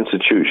the same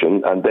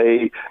institution, and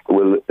they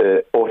will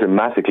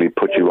automatically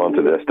put you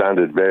onto their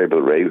standard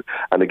variable rate.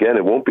 And again,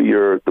 it won't be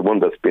the one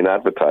that's been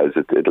advertised.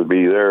 It'll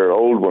be their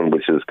old one,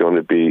 which is going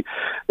to be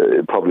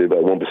probably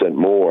about 1%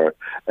 more.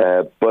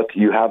 But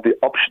you have the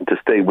option to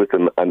stay with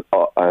them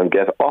and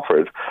get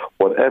offered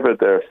whatever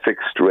their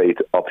fixed rate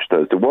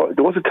option is. There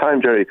was a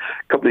time, Jerry,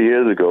 a couple of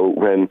years ago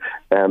when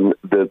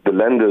the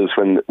lenders,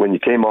 when you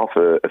came off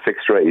a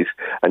fixed rate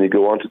and you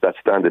go onto that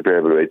standard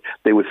variable rate,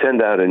 they would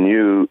send out a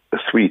new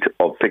suite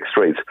of fixed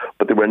rates,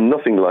 but they were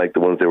nothing like the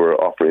ones they were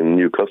offering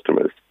new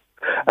customers.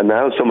 And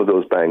now some of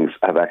those banks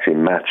have actually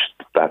matched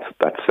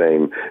that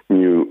same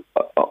new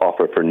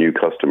offer for new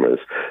customers.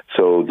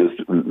 So there's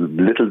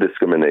little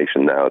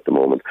discrimination now at the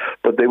moment.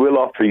 But they will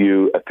offer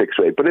you a fixed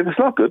rate. But if it's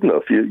not good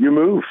enough, you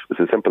move. It's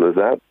as simple as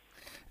that.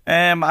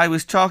 I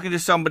was talking to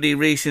somebody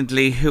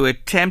recently who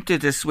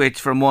attempted to switch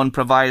from one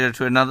provider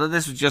to another.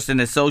 This was just in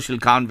a social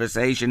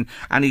conversation,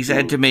 and he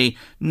said to me,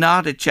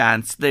 not a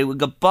chance. They would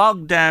get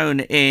bogged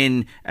down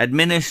in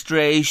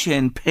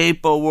administration,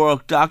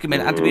 paperwork,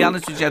 document, and to be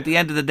honest with you, at the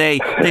end of the day,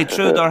 they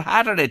threw their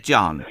hat at it,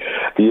 John.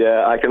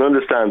 Yeah, I can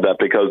understand that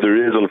because there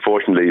is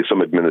unfortunately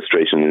some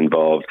administration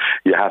involved.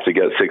 You have to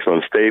get 6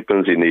 month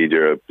statements. You need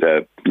your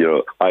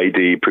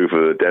ID, proof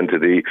of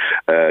identity,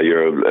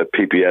 your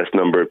PPS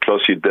number.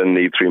 Plus, you then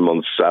need 3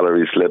 months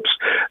salary slips,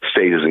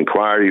 status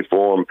inquiry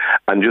form,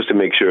 and just to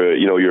make sure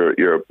your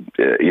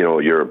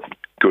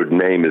good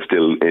name is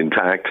still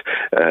intact,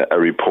 a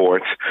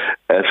report.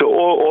 So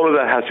all of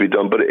that has to be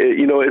done. But,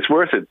 it's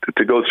worth it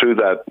to go through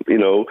that,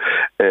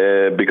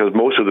 because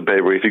most of the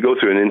paper, if you go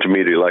through an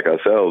intermediary like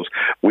ourselves,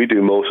 we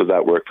do most of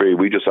that work free.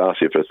 We just ask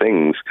you for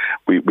things.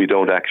 We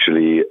don't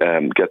actually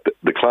get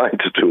the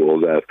client to do all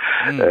that.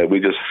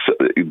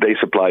 They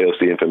supply us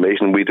the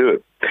information, we do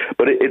it.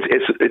 But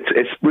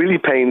it's really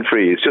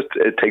pain-free.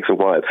 It takes a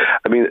while.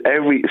 I mean,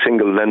 every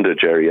single lender,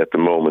 Jerry, at the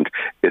moment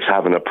is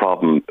having a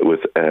problem with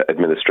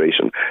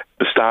administration.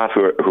 The staff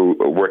who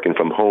are working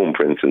from home,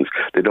 for instance,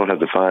 they don't have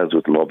the files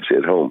with them, obviously,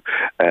 at home.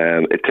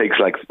 It takes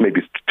like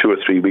maybe 2 or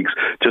 3 weeks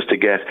just to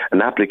get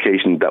an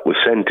application that was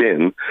sent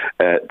in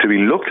to be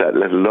looked at,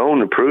 let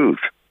alone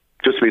approved.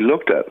 Just to be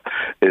looked at,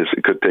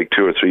 it could take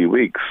 2 or 3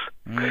 weeks.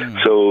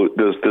 So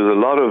there's a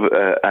lot of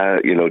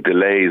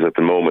delays at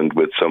the moment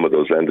with some of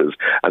those lenders,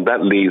 and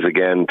that leads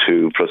again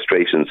to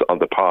frustrations on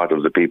the part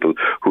of the people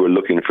who are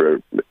looking for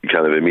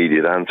kind of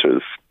immediate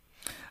answers.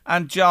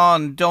 And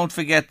John, don't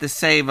forget the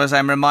savers.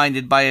 I'm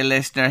reminded by a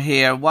listener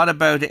here. What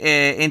about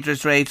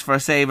interest rates for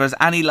savers?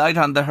 Any light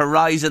on the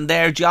horizon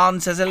there, John,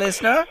 says a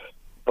listener?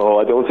 Oh,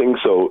 I don't think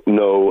so,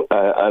 no.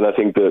 And I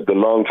think the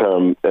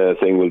long-term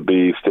thing will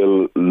be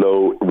still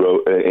low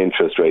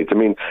interest rates. I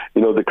mean,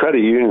 the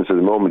credit unions at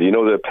the moment,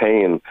 they're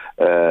paying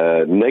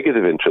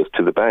negative interest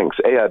to the banks.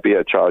 AIB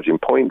are charging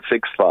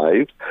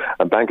 0.65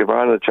 and Bank of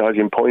Ireland are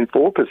charging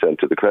 0.4%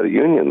 to the credit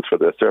unions for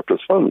their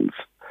surplus funds.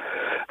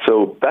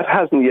 So that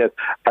hasn't yet.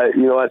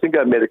 I think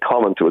I made a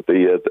comment with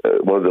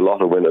one of the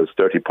lotto winners,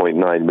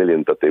 30.9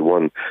 million that they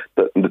won,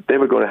 that they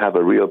were going to have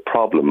a real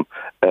problem.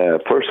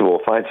 First of all,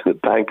 finding the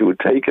bank who would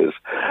take it,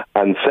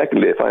 and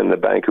secondly, finding the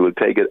bank who would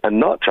take it and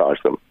not charge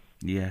them.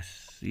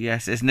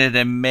 Yes, isn't it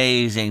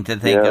amazing to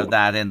think of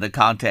that in the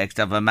context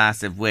of a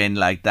massive win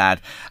like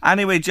that?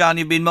 Anyway, John,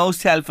 you've been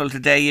most helpful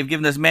today. You've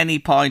given us many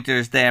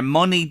pointers there.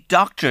 Money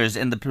Doctors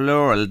in the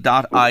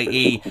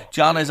plural.ie.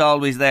 John is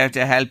always there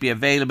to help you,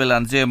 available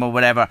on Zoom or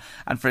whatever.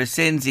 And for his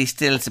sins, he's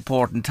still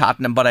supporting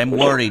Tottenham, but I'm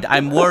worried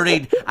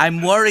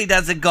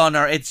as a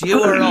gunner. It's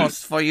you or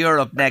us for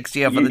Europe next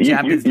year for the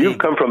Champions League. You've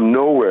come from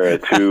nowhere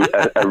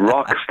to a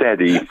rock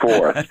steady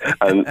fourth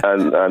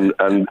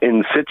and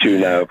in situ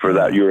now for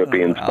that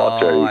European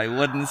spot. Oh, I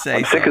wouldn't say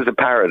I'm sick as a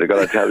parrot, I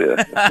got to tell you.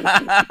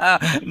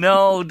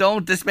 No,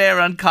 don't despair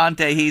on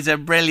Conte. He's a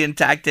brilliant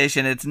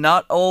tactician. It's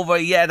not over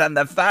yet, and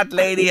the fat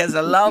lady has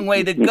a long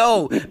way to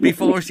go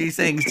before she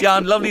sings.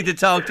 John, lovely to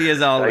talk to you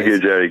as always. Thank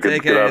you, Jerry.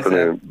 Good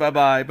afternoon.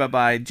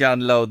 Bye-bye.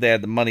 John Lowe there,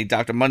 the Money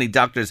Doctor,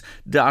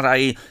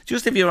 moneydoctors.ie.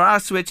 Just if you are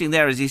switching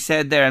there, as he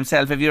said there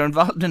himself, if you're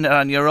involved in it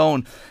on your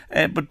own,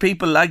 but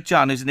people like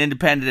John, who's an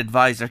independent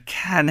advisor,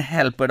 can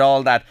help with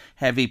all that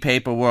heavy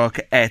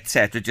paperwork,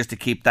 etc., just to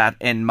keep that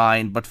in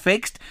mind. But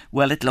fixed,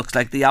 well, it looks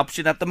like the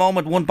option at the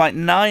moment.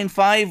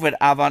 1.95 with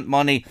Avant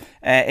Money,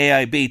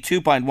 AIB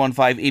 2.15,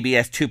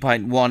 EBS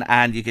 2.1,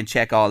 and you can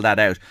check all that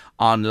out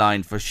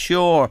online for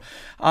sure.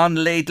 On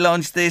Late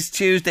Lunch this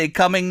Tuesday,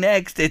 coming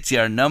next, it's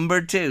your number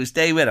 2.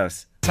 Stay with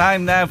us.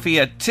 Time now for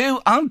your 2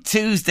 on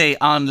Tuesday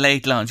on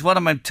Late Lunch. What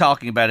am I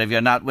talking about if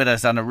you're not with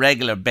us on a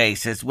regular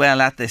basis?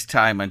 Well, at this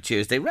time on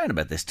Tuesday, right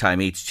about this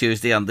time each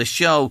Tuesday on the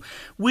show,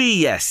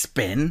 we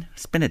spin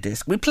a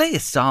disc. We play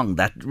a song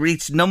that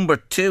reached number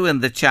 2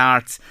 in the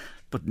charts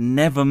but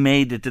never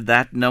made it to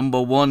that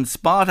number 1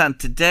 spot. And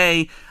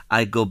today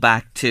I go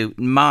back to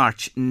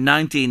March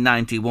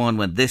 1991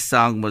 when this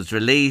song was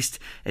released.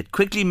 It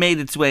quickly made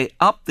its way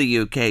up the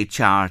UK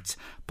charts,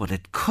 but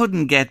it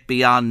couldn't get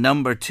beyond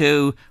number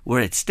 2,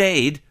 where it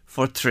stayed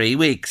for 3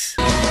 weeks.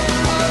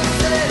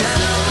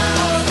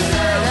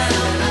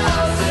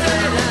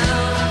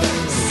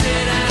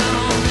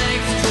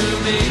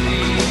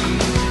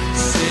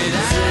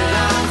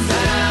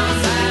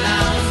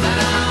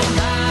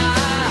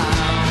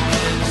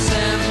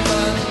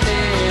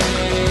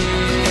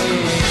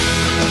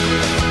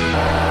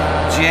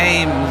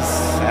 James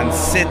and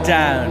Sit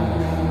Down.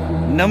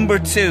 Number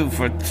 2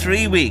 for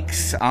 3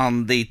 weeks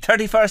on the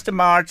 31st of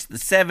March, the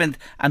 7th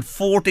and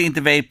 14th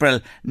of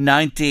April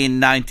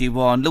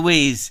 1991.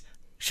 Louise,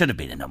 should have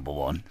been a number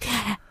 1.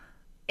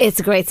 It's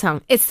a great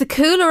song. It's the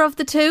cooler of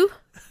the two.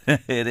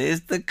 It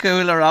is the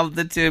cooler of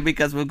the two,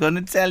 because we're going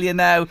to tell you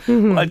now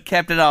what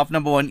kept it off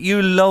number 1.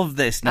 You love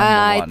this number 1.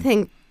 I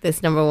think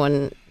this number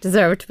 1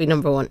 deserved to be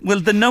number 1. Well,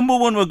 the number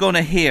 1 we're going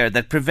to hear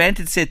that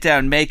prevented Sit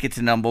Down make it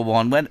to number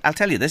 1, when I'll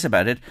tell you this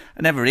about it,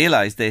 I never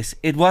realised this,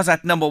 it was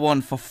at number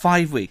 1 for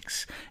 5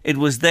 weeks. It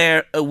was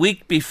there a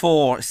week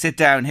before Sit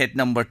Down hit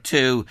number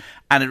 2,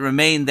 and it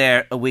remained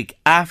there a week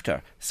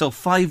after. So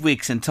 5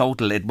 weeks in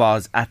total it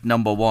was at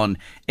number 1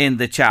 in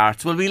the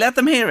charts. Will we let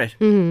them hear it?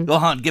 Mm-hmm. Go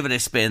on, give it a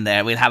spin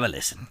there. We'll have a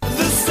listen.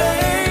 The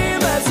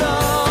same as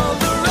all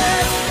the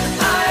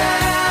rest, I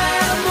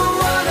am the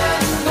one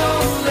and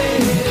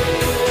only.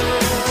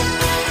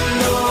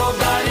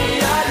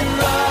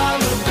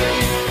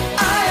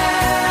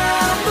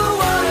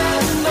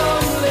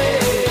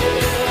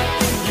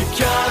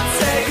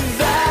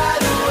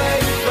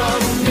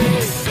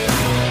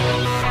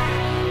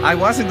 I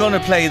wasn't going to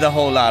play the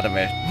whole lot of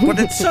it, but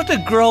it sort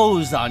of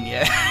grows on you.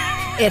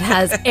 It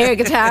has air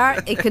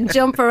guitar. It can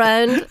jump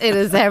around. It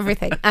is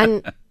everything.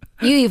 And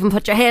you even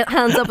put your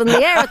hands up in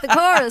the air at the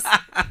chorus.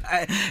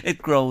 It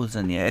grows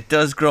on you. It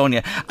does grow on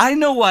you. I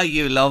know why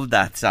you love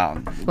that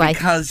song. Why?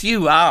 Because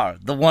you are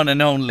the one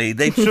and only.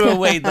 They threw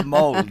away the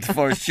mould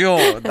for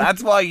sure.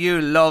 That's why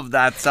you love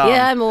that song.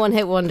 Yeah, I'm a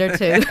one-hit wonder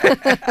too.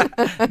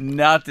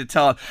 Not at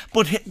all.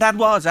 But that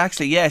was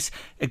actually, yes,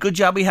 a good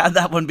job he had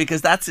that one,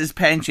 because that's his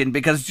pension.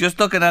 Because just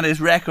looking at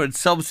his record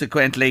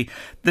subsequently,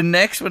 the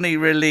next one he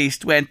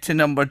released went to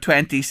number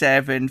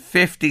 27,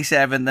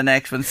 57 the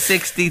next one,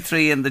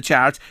 63 in the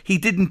charts. He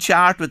didn't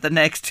chart with the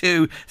next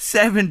two,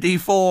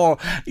 74.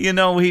 You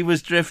know, he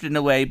was drifting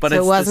away. But so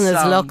it's it wasn't the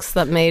his song. looks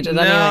that made it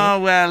No,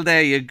 anyway. well,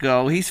 there you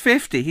go. He's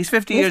 50. He's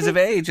 50 years of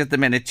age at the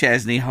minute,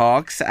 Chesney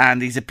Hawkes,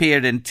 and he's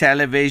appeared in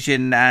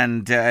television,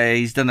 and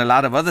he's done a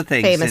lot of other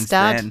things Famous since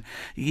dad. then.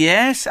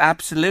 Yes,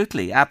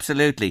 absolutely,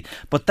 absolutely.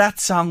 But that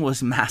song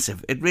was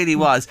massive. It really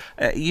was.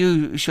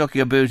 You shook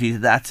your booty to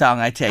that song,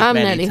 I take I'm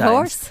many nearly times.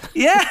 hoarse.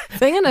 Yeah.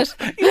 Singing it.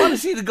 You want to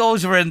see the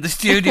goals were in the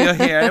studio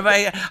here.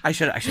 I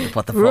should have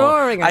put the phone.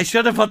 Roaring it. I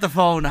should have put the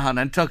phone on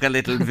and took a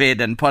little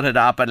vid and put it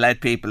up and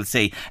let people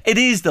see. It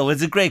is, though.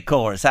 It's a great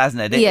chorus,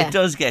 hasn't it? Yeah. It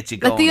does get you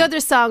going. Like the other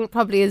song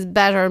probably is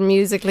better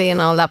musically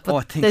and all that, but Oh,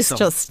 I think this so.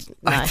 just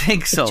I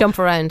think so. jump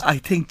around. I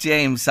think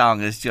James'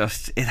 song is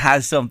just, it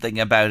has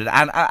something about it.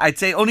 And I'd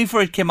say only for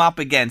it came up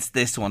against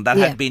this one that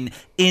Yeah. had been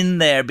in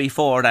there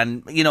before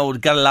and, you know,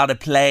 got a lot of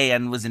play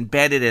and was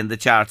embedded in the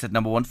charts at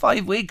number one.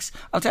 5 weeks.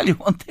 I'll tell you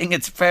one thing,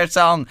 it's a fair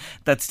song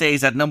that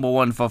stays at number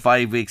one for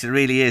 5 weeks. It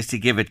really is, to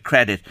give it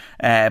credit.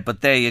 But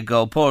there you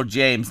go. Poor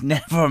James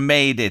never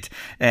made it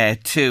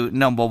to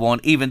number one,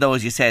 even though,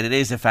 as you said, it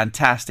is a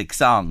fantastic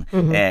song,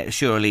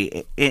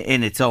 surely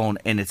in its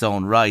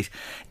own right.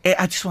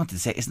 I just wanted to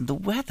say, isn't the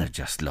weather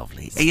just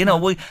lovely? You know,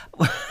 we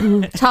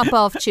Top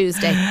off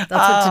Tuesday. That's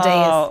what today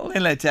is.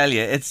 Well, I tell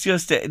you, it's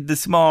just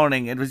this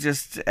morning. It was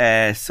just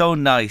so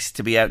nice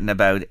to be out and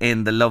about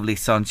in the lovely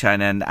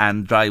sunshine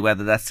and dry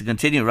weather. That's to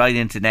continue right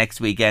into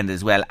next weekend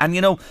as well. And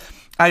you know,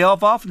 I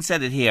have often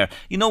said it here.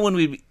 You know, when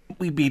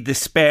we'd be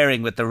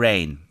despairing with the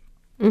rain,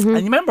 and you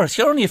remember,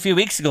 sure, only a few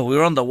weeks ago we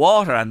were on the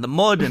water and the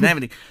mud and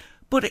everything.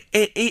 But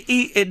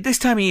this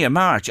time of year,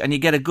 March, and you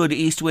get a good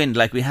east wind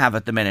like we have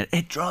at the minute,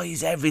 it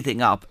dries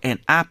everything up in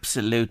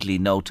absolutely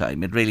no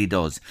time. It really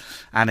does.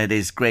 And it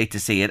is great to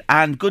see it.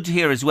 And good to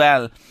hear as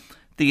well,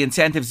 the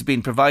incentives have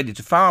been provided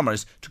to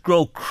farmers to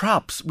grow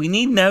crops. We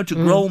need now to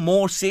grow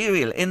more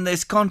cereal in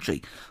this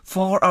country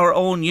for our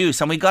own use.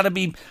 And we've got to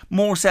be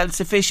more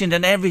self-sufficient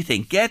in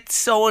everything. Get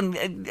sowing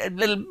a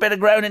little bit of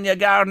ground in your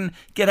garden.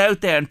 Get out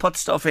there and put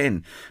stuff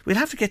in. We'll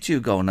have to get you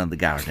going on the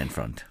garden in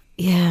front.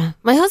 Yeah.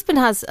 My husband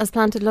has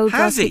planted loads Has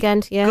last he?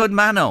 weekend. Yeah. Good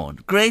man own.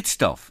 Great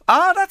stuff.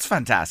 Oh, that's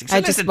fantastic. So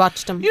I just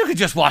watched them. You could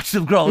just watch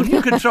them grow.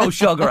 You could throw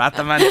sugar at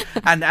them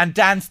and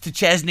dance to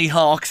Chesney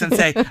Hawkes and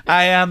say,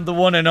 I am the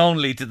one and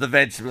only to the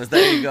vegetables.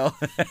 There you go.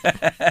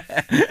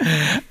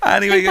 I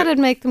Anyway, think that'd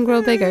make them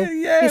grow bigger.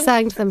 yeah. You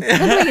sang to them. That's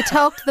the way you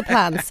talk to the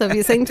plants. So if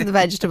you sing to the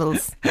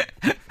vegetables,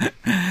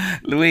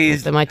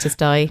 Louise, they might just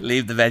die.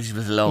 leave the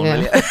vegetables alone, Yeah.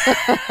 will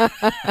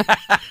you?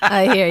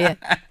 I hear you.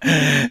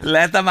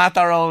 Let them at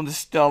their own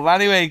stuff.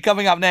 Anyway,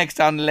 coming up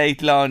next on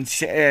Late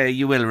Lunch,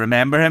 you will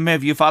remember him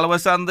if you follow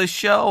us on the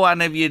show,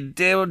 and if you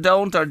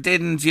don't or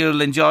didn't,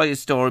 you'll enjoy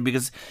his story,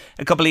 because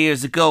a couple of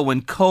years ago,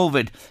 when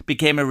COVID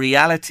became a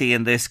reality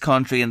in this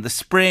country in the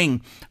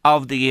spring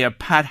of the year,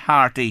 Pat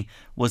Harty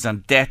was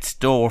on death's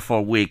door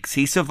for weeks.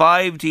 He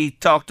survived. He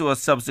talked to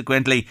us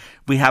subsequently.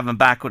 We have him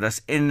back with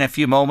us in a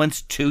few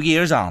moments, 2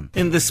 years on.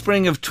 In the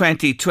spring of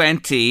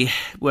 2020,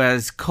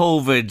 as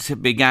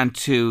COVID began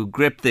to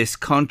grip this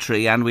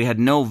country and we had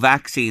no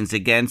vaccines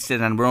against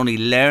it, and we're only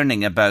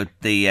learning about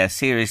the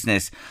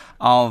seriousness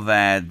of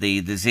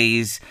the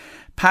disease,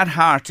 Pat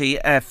Harty,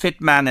 a fit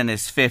man in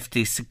his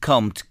 50s,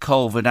 succumbed to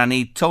COVID, and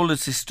he told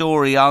us his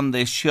story on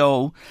this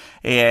show.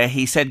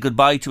 He said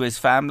goodbye to his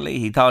family.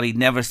 He thought he'd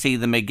never see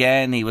them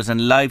again. He was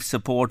on life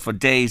support for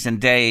days and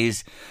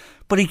days.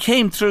 But he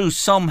came through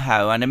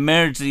somehow and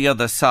emerged the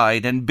other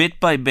side, and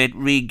bit by bit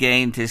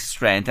regained his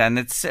strength. And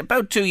it's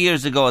about 2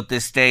 years ago at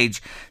this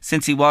stage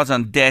since he was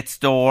on death's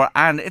door,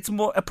 and it's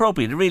more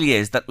appropriate, it really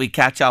is, that we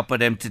catch up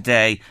with him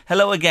today.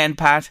 Hello again,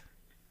 Pat.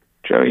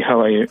 Jerry, how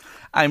are you?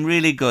 I'm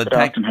really good. Good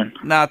afternoon.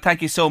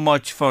 Thank you so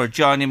much for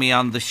joining me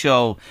on the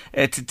show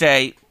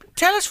today.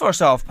 Tell us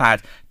first off,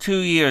 Pat, 2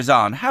 years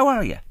on, how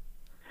are you?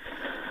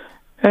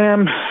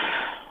 I'm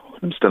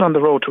still on the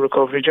road to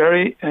recovery,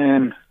 Jerry.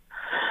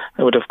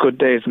 I would have good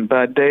days and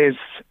bad days.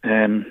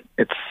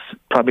 It's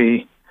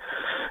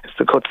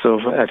the cuts of,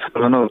 I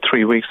don't know,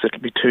 3 weeks. It'll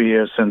be 2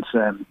 years since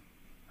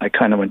I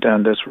kind of went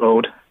down this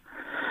road.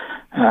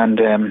 And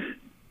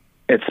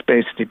it's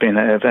basically been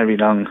a very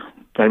long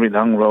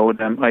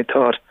road. I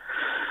thought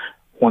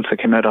once I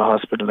came out of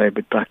hospital I'd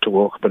be back to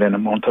work within a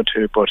month or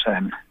two, but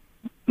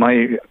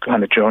my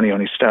kind of journey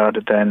only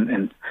started then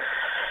in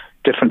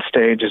different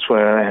stages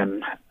where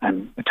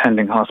I'm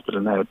attending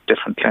hospital now,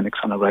 different clinics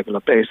on a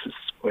regular basis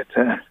with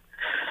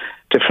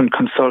different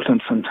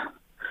consultants and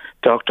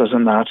doctors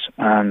and that,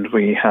 and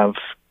we have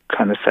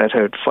kind of set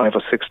out 5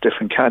 or 6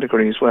 different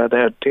categories where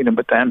they're dealing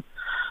with them.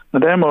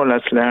 And they're more or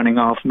less learning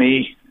off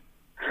me.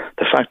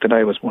 The fact that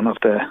I was one of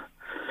the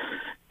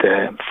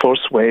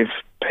first wave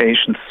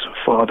patients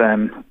for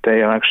them,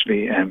 they are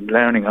actually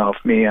learning off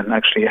me and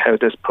actually how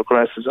this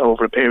progresses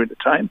over a period of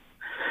time.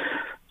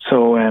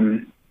 So,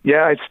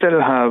 I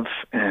still have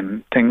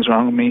things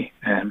wrong with me,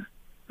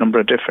 number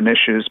of different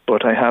issues,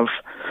 but I have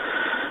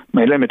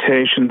my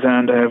limitations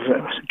and I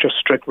have just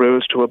strict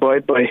rules to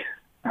abide by,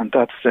 and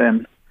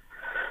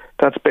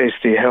that's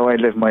basically how I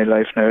live my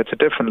life now. It's a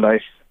different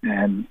life,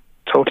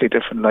 totally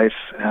different life,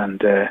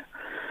 and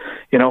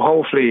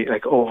hopefully,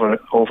 like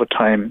over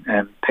time,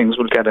 things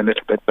will get a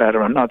little bit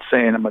better. I'm not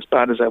saying I'm as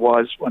bad as I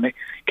was when I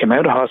came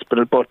out of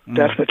hospital, but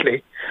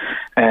definitely,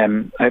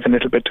 I have a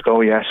little bit to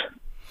go yet.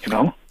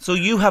 So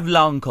you have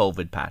long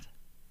COVID, Pat?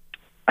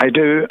 I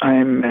do.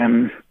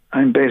 I'm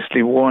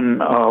basically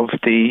one of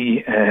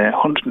the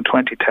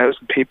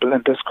 120,000 people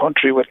in this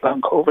country with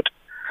long COVID,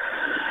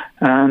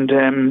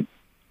 and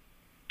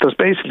there's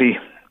basically,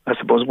 I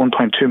suppose,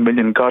 1.2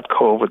 million got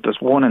COVID. There's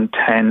 1 in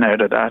 10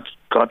 out of that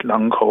got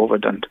long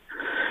COVID, and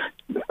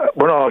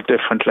we're all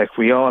different. Like,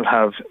 we all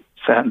have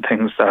certain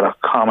things that are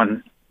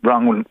common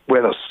wrong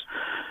with us,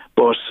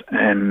 but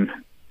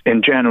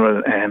in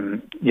general,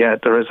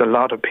 there is a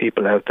lot of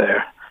people out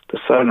there, the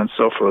silent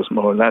sufferers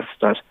more or less,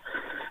 that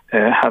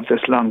have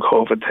this long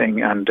COVID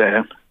thing, and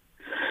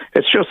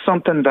it's just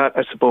something that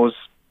I suppose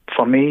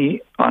for me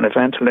on a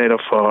ventilator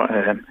for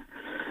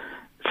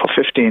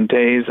 15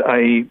 days,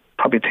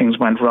 probably things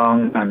went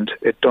wrong and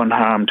it done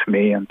harm to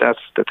me, and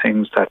that's the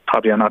things that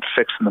probably are not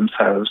fixing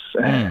themselves,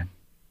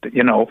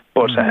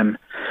 but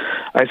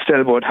I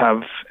still would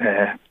have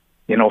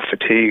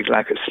fatigue,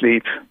 lack of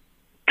sleep,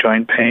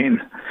 joint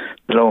pain,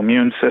 low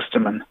immune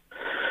system, and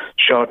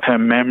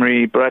short-term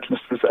memory,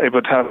 breathlessness. I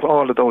would have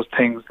all of those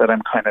things that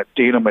I'm kind of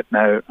dealing with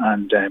now,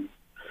 and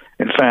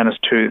in fairness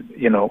to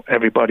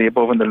everybody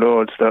above in the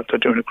Lords, they're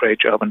doing a great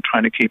job and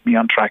trying to keep me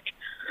on track.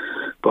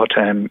 But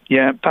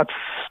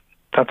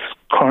that's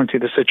currently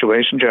the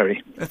situation,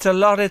 Jerry. It's a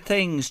lot of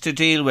things to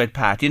deal with,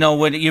 Pat.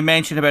 When you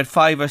mentioned about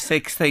 5 or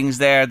 6 things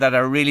there that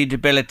are really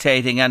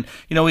debilitating, and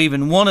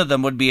even one of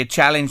them would be a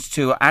challenge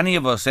to any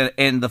of us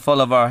in the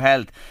full of our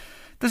health.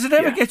 Does it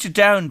ever get you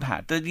down,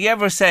 Pat? Did you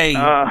ever say,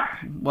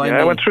 why me?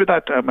 I went through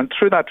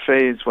that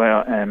phase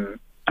where,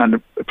 and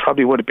it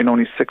probably would have been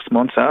only 6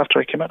 months after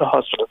I came out of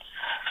hospital,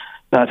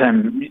 that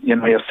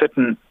you're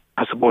sitting,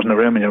 I suppose, in a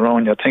room on your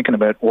own, you're thinking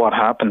about what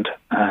happened,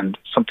 and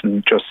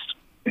something just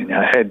in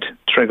your head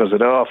triggers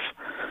it off.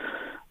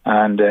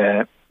 And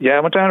I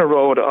went down a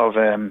road of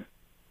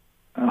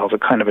a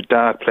kind of a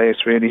dark place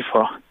really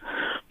for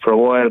a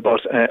while,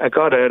 but I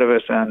got out of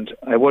it, and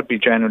I would be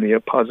generally a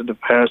positive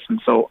person.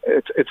 So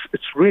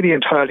it's really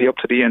entirely up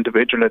to the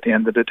individual at the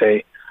end of the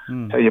day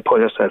how you pull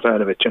yourself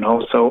out of it,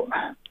 So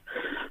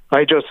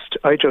I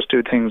just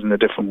do things in a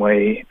different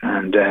way,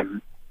 and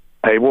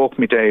I walk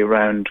my day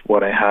around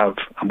what I have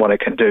and what I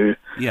can do.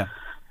 Yeah.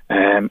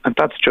 And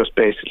that's just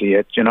basically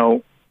it.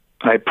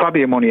 I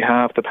probably am only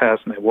half the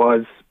person I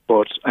was,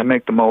 but I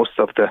make the most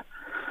of the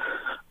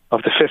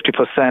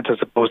 50% as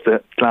opposed to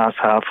the glass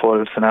half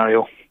full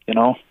scenario,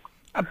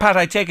 Pat,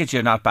 I take it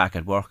you're not back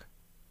at work?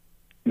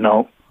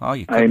 No. Oh,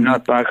 I'm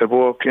not back at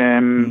work.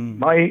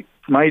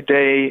 My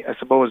day, I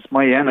suppose,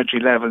 my energy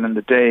level in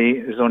the day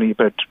is only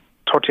about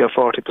 30 or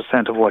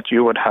 40% of what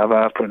you would have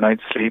after a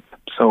night's sleep.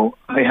 So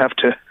I have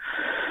to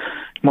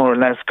more or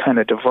less kind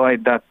of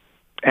divide that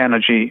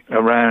energy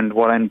around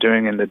what I'm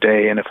doing in the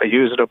day, and if I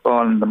use it up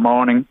all in the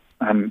morning,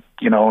 I'm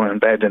in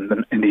bed in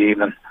the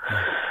evening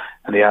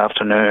and the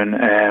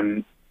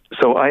afternoon,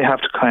 so I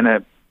have to kind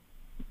of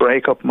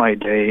break up my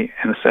day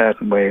in a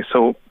certain way.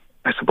 So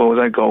I suppose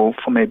I go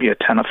for maybe a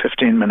 10 or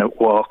 15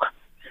 minute walk.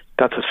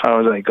 That's as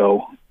far as I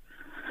go.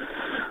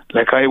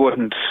 Like, I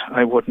wouldn't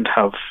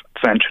have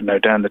ventured now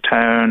down the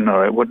town,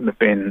 or I wouldn't have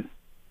been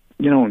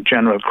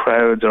general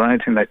crowds or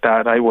anything like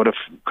that. I would have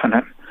kind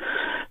of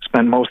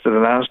spent most of the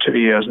last 2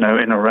 years now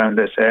in and around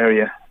this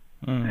area.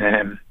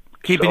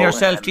 Keeping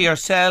yourself to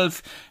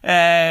yourself,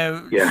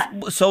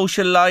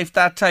 social life,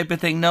 that type of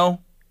thing,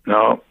 no?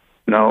 No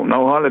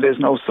holidays,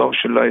 no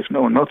social life,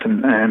 no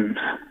nothing.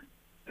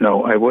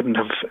 No, I wouldn't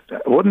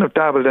have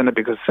dabbled in it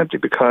simply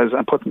because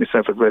I'm putting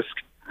myself at risk.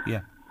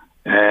 Yeah.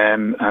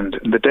 And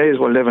the days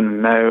we're living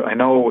in now, I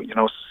know,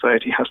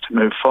 society has to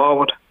move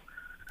forward,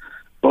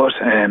 but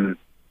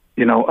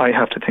I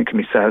have to think of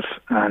myself,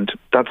 and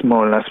that's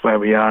more or less where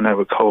we are now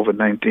with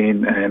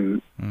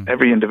COVID-19.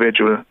 Every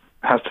individual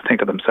has to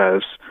think of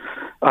themselves.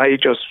 I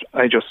just,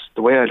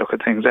 the way I look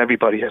at things,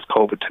 everybody has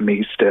COVID to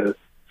me still,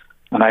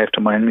 and I have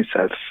to mind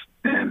myself.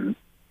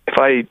 If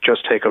I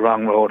just take a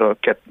wrong road or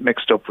get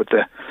mixed up with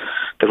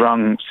the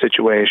wrong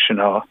situation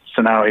or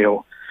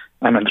scenario,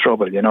 I'm in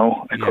trouble,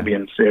 I could be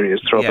in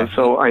serious trouble. Yeah.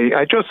 So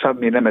I just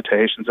have my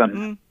limitations,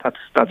 and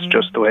that's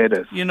just the way it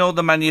is. You know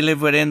them, and you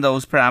live within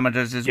those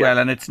parameters as well,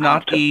 and it's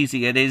not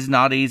easy. It is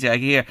not easy.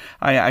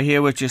 I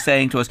hear what you're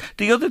saying to us.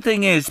 The other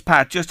thing is,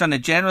 Pat, just on a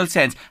general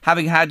sense,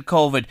 having had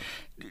COVID,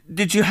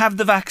 did you have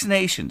the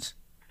vaccinations?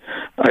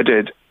 I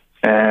did.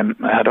 I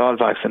had all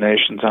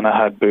vaccinations, and I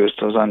had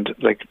boosters, and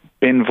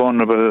being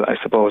vulnerable, I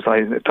suppose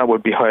that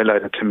would be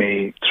highlighted to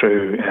me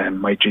through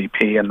my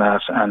GP and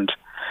that, and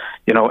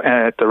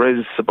there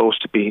is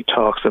supposed to be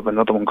talks of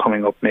another one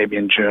coming up maybe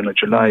in June or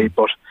July,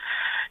 but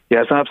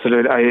yes,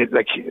 absolutely.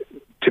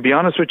 To be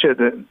honest with you,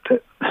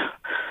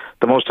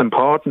 the most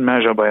important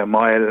measure by a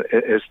mile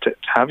is to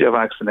have your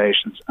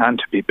vaccinations and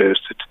to be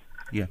boosted.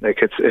 Yeah.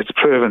 It's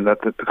proven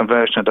that the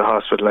conversion of the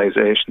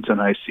hospitalisations in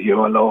ICU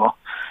are lower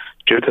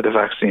due to the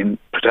vaccine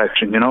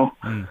protection,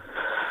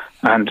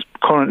 And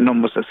current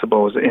numbers, I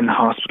suppose, in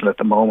hospital at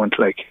the moment,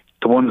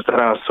 the ones that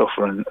are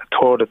suffering,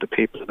 a third of the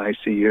people in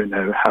ICU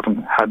now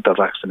haven't had their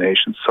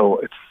vaccination. So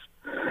it's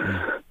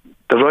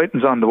the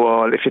writing's on the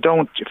wall. If you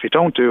don't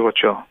do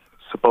what you're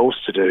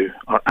supposed to do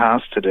or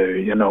asked to do,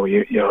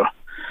 you're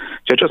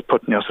just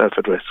putting yourself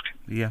at risk.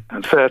 Yeah.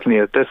 And certainly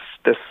at this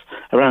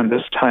around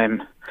this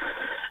time,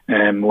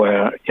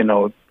 where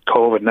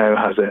COVID now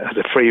has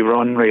a free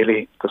run.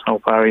 Really, there's no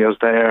barriers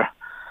there.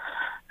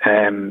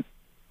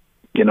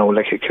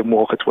 It can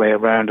walk its way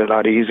around a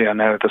lot easier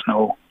now. There's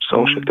no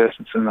social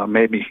distancing or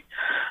maybe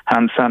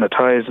hand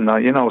sanitizing,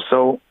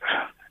 so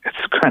it's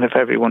kind of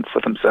everyone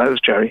for themselves,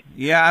 Jerry.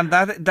 Yeah, and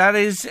that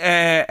is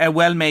a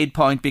well-made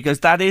point, because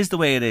that is the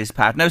way it is,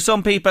 Pat. Now,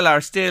 some people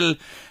are still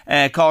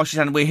cautious,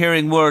 and we're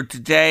hearing word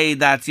today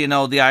that, the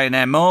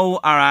INMO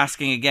are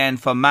asking again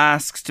for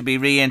masks to be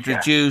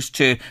reintroduced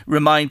to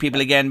remind people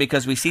again,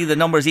 because we see the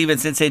numbers even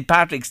since St.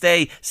 Patrick's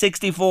Day,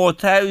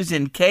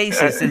 64,000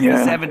 cases since the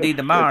 17th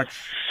of March.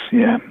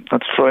 Yeah,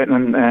 that's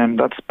frightening.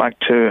 That's back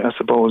to, I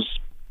suppose,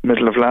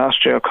 middle of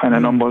last year kind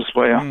of numbers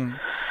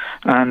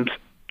and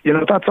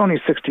that's only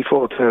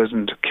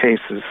 64,000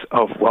 cases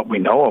of what we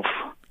know of.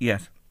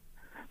 Yes.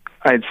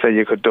 I'd say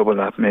you could double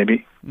that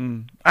maybe.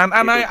 And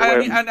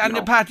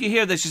Pat, you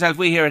hear this yourself,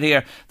 we hear it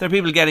here. There are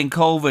people getting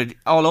COVID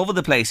all over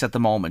the place at the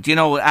moment,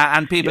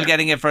 and people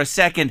getting it for a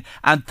second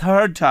and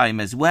third time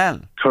as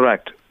well.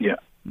 Correct, yeah.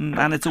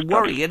 And it's a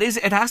worry. It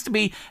has to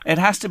be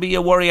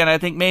a worry, and I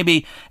think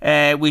maybe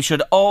we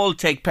should all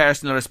take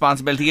personal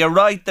responsibility. You're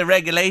right, the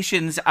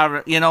regulations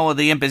are,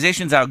 the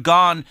impositions are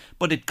gone,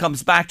 but it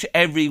comes back to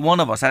every one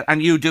of us,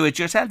 and you do it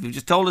yourself. You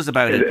just told us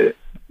about it.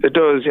 It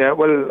does, yeah.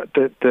 Well,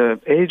 the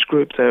age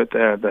groups out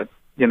there that,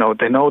 they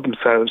know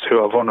themselves who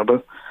are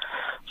vulnerable,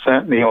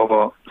 certainly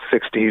over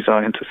 60s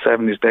or into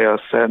 70s, they are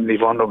certainly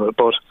vulnerable,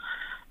 but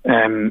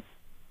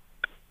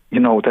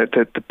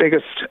the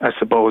biggest, I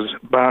suppose,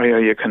 barrier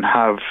you can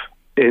have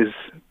is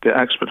the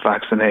expert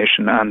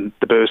vaccination and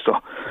the booster.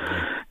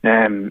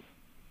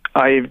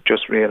 I've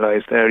just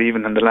realised there,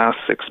 even in the last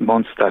 6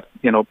 months, that,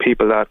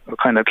 people that are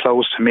kind of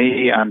close to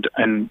me and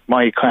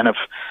my kind of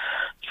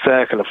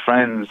circle of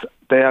friends,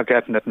 they are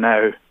getting it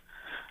now.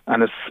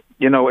 And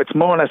it's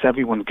more or less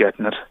everyone's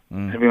getting it.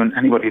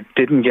 Anybody who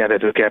didn't get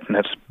it is getting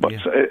it. But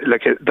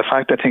the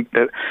fact, I think,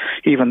 that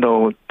even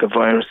though the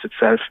virus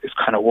itself is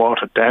kind of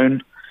watered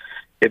down,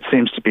 it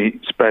seems to be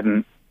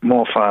spreading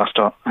more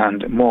faster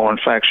and more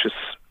infectious,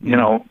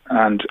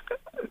 and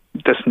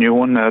this new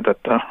one now that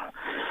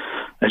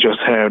I just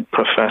heard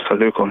Professor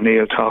Luke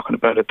O'Neill talking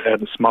about it there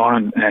this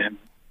morning, and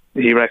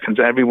he reckons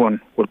everyone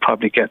will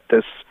probably get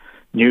this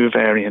new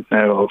variant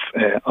now of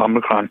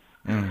Omicron,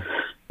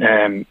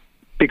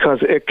 because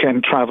it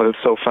can travel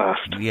so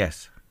fast.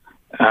 Yes.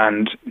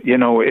 And,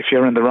 if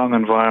you're in the wrong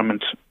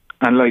environment,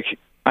 and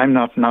I'm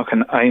not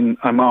knocking,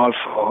 I'm all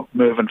for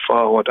moving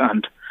forward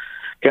and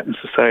getting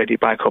society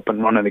back up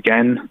and running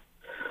again,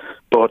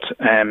 but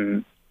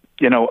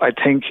I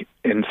think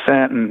in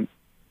certain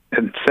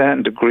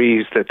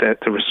degrees that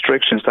the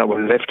restrictions that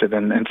were lifted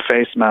in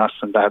face masks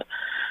and that,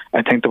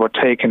 I think they were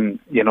taken,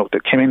 they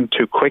came in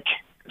too quick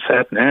in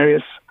certain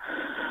areas,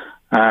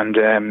 and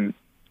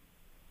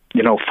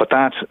for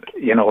that,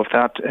 if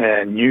that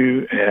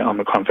new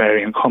Omicron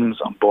variant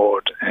comes on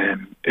board,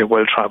 it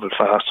will travel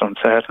faster, and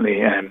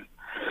certainly,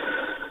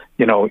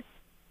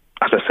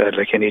 as I said,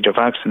 you need your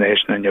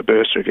vaccination and your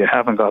booster. If you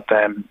haven't got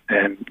them,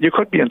 you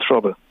could be in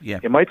trouble. Yeah.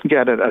 You mightn't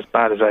get it as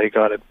bad as I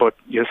got it, but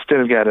you'll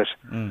still get it,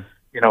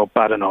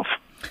 bad enough.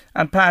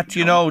 And Pat,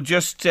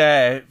 just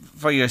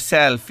for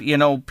yourself,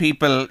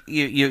 people,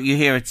 you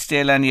hear it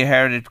still, and you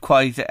heard it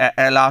quite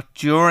a lot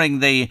during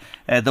the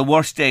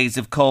worst days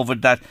of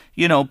COVID, that,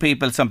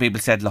 some people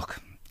said,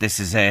 look, this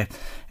is a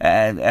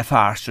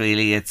farce,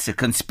 really. It's a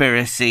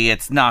conspiracy.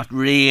 It's not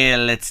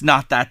real. It's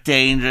not that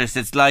dangerous.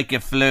 It's like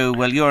a flu.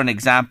 Well, you're an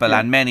example,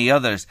 and many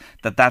others,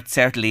 that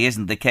certainly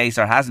isn't the case,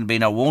 or hasn't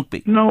been, or won't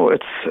be. No,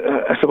 it's,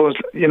 I suppose,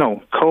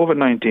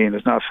 COVID-19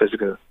 is not a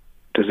physical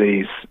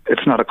disease.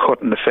 It's not a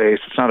cut in the face.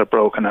 It's not a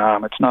broken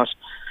arm. It's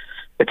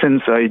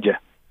inside you.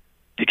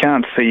 You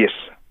can't see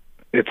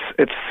it.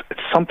 It's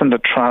something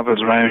that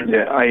travels around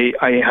you.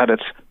 I had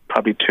it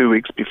probably 2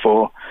 weeks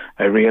before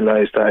I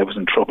realised that I was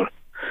in trouble,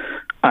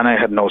 and I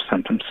had no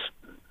symptoms.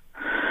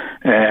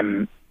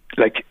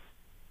 Like,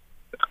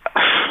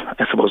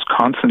 I suppose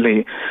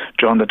constantly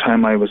during the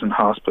time I was in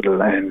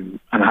hospital, and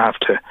I have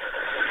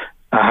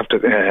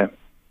to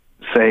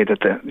say that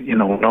the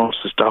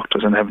nurses,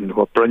 doctors, and everything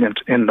were brilliant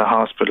in the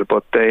hospital,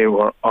 but they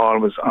were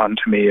always on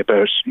to me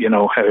about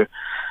how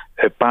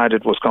bad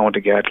it was going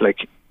to get.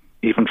 Like,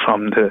 even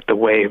from the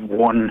wave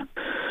 1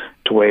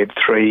 to wave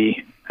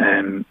 3,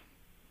 I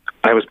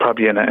was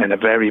probably in a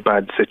very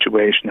bad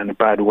situation, in a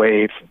bad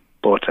wave.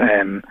 But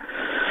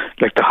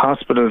like, the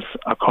hospitals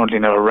are currently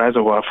now a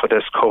reservoir for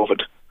this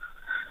COVID.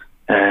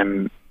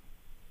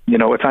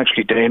 It's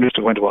actually dangerous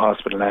to go into a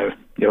hospital now.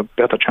 You have a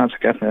better chance of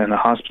getting it in a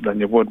hospital than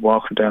you would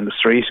walking down the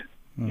street,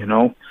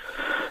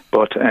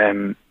 But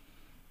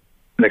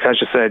like,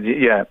 as you said,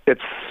 yeah,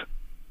 it's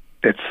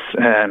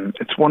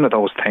one of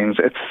those things.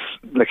 It's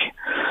like,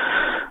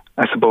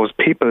 I suppose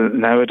people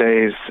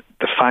nowadays,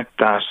 the fact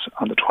that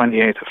on the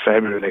 28th of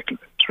February, like,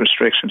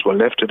 restrictions were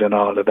lifted and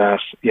all of that,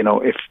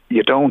 if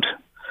you don't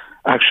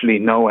actually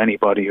know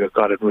anybody who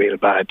got it real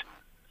bad,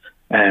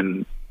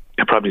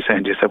 you're probably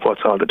saying to yourself,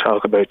 what's all the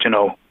talk about?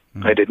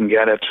 I didn't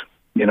get it.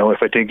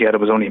 If I did get it, it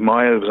was only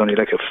mild, it was only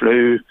like a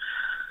flu.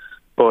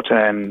 But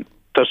there's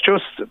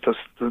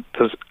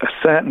a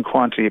certain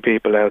quantity of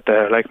people out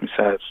there like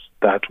myself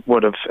that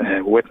would have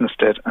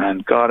witnessed it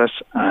and got it,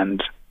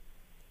 and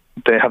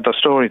they have their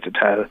story to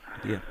tell.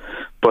 Yeah.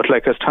 But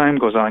like, as time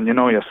goes on, you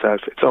know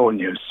yourself, it's old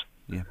news.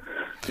 Yeah.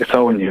 It's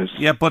old news.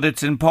 Yeah, but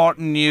it's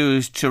important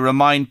news to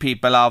remind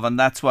people of, and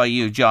that's why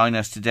you join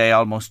us today,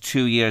 almost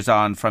 2 years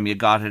on from you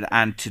got it,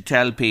 and to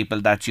tell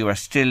people that you are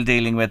still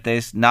dealing with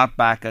this, not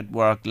back at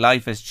work.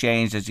 Life has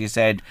changed, as you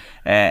said,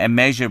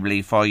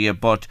 immeasurably for you,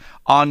 but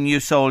on you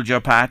soldier,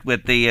 Pat,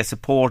 with the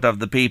support of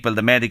the people,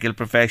 the medical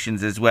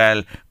professions as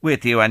well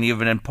with you, and you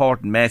have an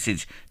important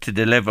message to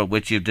deliver,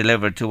 which you've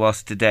delivered to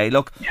us today.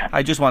 Look,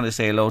 I just want to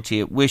say hello to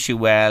you, wish you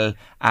well,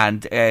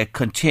 and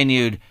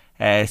continued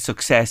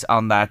success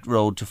on that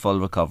road to full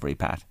recovery,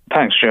 Pat.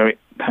 Thanks, Jerry.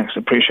 Thanks,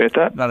 appreciate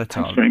that. Not at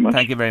all. Thanks very much.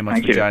 Thank you very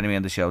much for joining me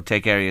on the show.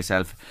 Take care of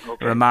yourself.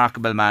 Okay. A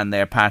remarkable man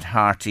there, Pat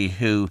Harty,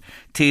 who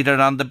teetered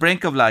on the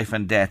brink of life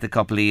and death a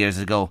couple of years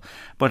ago.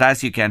 But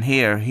as you can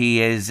hear,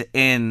 he is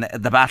in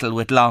the battle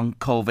with long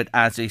COVID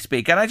as we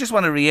speak. And I just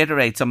want to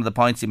reiterate some of the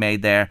points he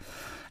made there,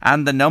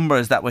 and the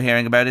numbers that we're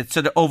hearing about. It's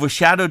sort of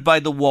overshadowed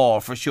by the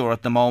war for sure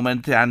at the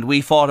moment, and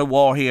we fought a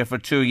war here for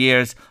 2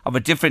 years of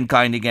a different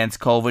kind against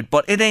COVID,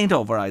 but it ain't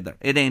over either.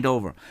 It ain't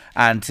over.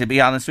 And to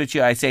be honest with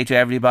you, I say to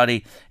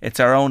everybody,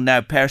 it's our own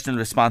now personal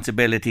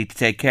responsibility to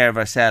take care of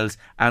ourselves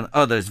and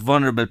others,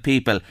 vulnerable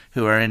people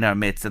who are in our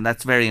midst, and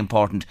that's very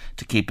important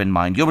to keep in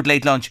mind. You're with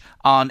Late Lunch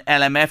on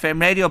LMFM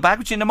Radio. Back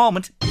with you in a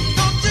moment.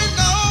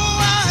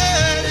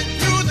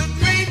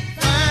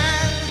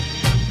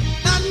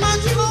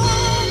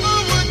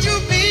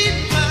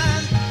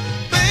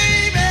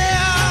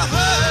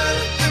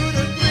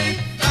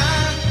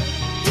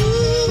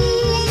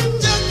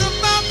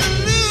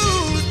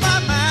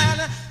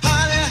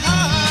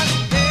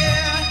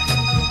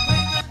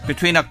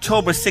 Between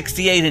October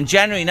 68 and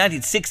January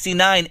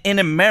 1969 in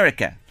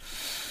America.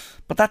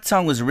 But that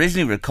song was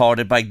originally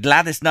recorded by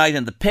Gladys Knight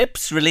and the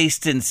Pips,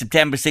 released in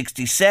September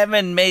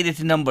 67, made it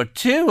to number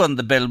 2 on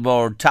the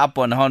Billboard Top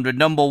 100,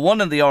 number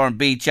 1 on the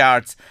R&B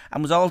charts,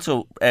 and was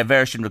also a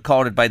version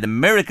recorded by the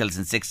Miracles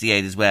in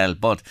 68 as well.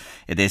 But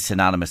it is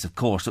synonymous, of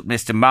course, with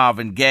Mr.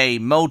 Marvin Gaye,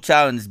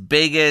 Motown's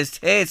biggest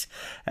hit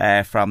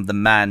from the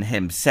man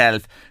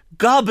himself.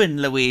 Gobbin,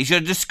 Louise.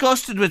 You're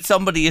disgusted with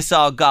somebody you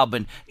saw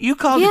gobbin. You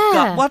call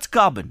it what's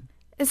gobbin?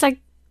 It's like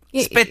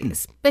spitting.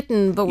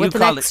 Spitting, but with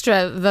an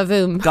extra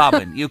vavoom.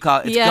 Gobbin. You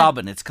call it's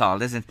gobbin. It's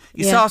called, isn't it?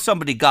 You saw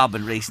somebody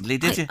gobbin recently,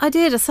 did you? I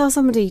did. I saw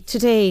somebody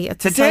today at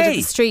the side of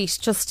the street,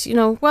 just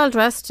well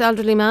dressed,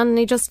 elderly man, and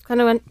he just kind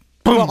of went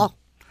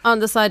on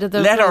the side of the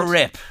Let road. her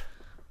rip.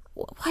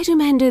 Why do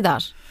men do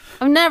that?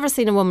 I've never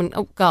seen a woman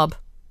gob.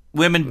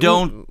 Women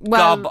don't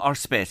gob or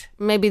spit.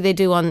 Maybe they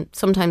do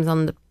sometimes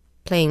on the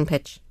playing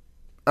pitch.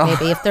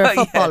 Maybe if they're a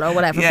footballer or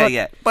whatever.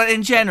 But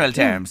in general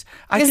terms,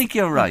 I think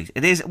you're right.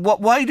 It is.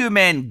 Why do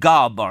men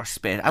gob or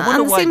spit? I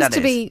wonder why that is. There seems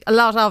to be a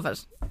lot of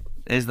it.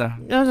 Is there?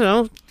 I don't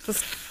know.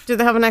 Do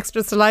they have an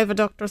extra saliva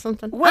duct or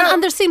something? Well,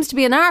 and there seems to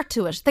be an art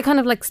to it. They kind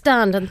of like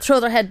stand and throw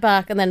their head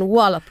back and then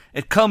wallop.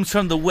 It comes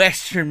from the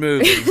Western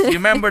movies. You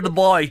remember the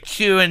boy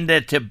chewing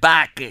the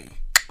tobacco?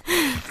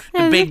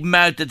 The big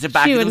mouth of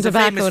tobacco. There was a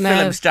famous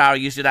film star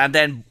used to, and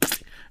then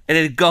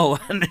it'd go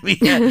and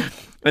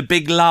a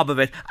big lob of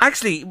it.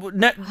 Actually,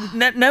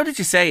 now that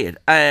you say it,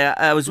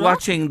 I was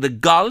watching the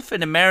golf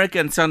in America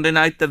on Sunday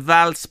night, the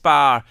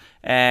Valspar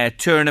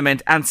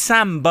tournament, and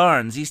Sam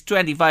Burns, he's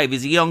 25,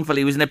 he's a young fella,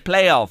 he was in a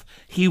playoff,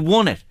 he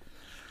won it.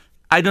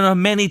 I don't know how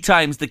many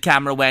times the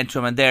camera went to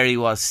him, and there he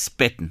was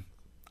spitting.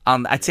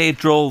 I'd say it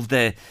drove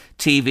the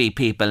TV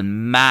people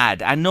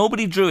mad, and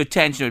nobody drew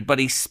attention to it, but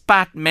he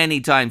spat many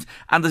times.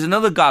 And there's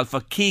another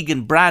golfer,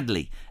 Keegan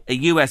Bradley, a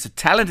US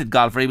talented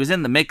golfer. He was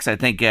in the mix, I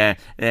think,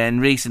 in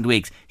recent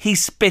weeks. He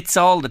spits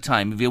all the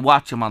time if you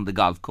watch him on the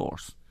golf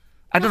course.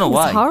 I don't know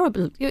why. It's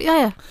horrible.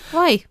 Yeah.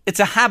 Why? It's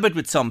a habit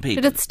with some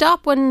people. Did it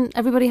stop when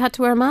everybody had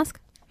to wear a mask?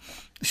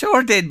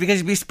 Sure did, because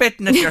you'd be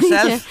spitting at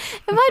yourself. Yeah.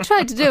 If I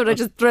tried to do it, I'd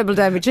just dribble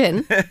down my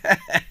chin.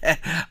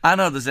 I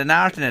know, there's an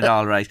art in it,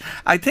 all right.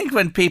 I think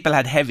when people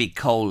had heavy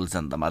colds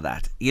on them or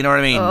that, you know what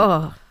I mean?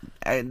 Oh.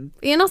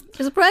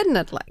 There's bread in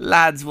it. Like.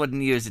 Lads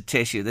wouldn't use a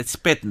tissue. They'd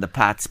spit in the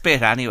pat,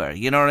 spit anywhere.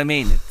 You know what I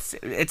mean?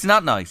 It's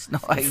not nice. No,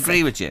 I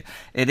agree with you.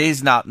 It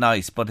is not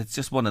nice, but it's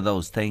just one of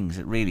those things.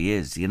 It really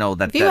is. You know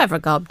that. Have you ever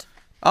gobbed?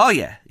 Oh,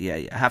 yeah.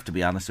 I have to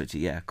be honest with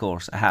you. Yeah, of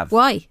course, I have.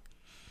 Why?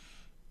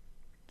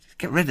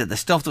 Get rid of the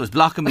stuff that was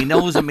blocking me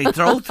nose and me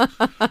throat.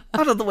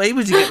 What other way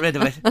would you get rid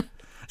of it?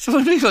 So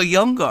when we were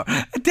younger,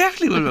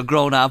 definitely when we were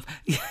grown up,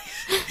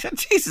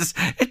 Jesus,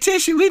 a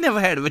tissue. We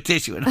never heard of a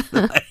tissue in our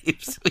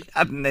lives. We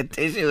hadn't a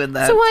tissue in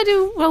that. So why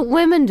do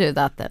women do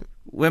that then?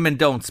 Women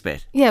don't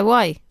spit. Yeah,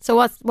 why?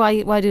 So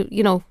why do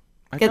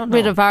get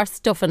rid of our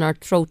stuff in our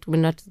throat? We're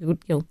not,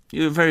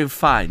 You're very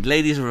refined.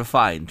 Ladies are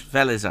refined.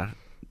 Fellas are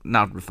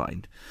not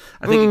refined.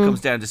 I think it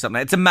comes down to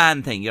something. It's a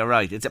man thing, you're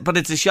right. But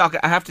it's a shock.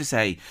 I have to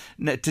say,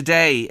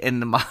 today in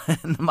the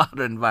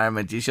modern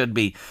environment, you should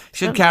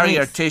carry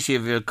your tissue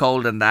if you're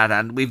cold and that.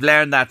 And we've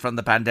learned that from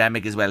the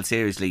pandemic as well,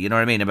 seriously. You know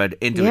what I mean? About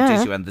intimate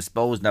tissue and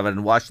disposing of it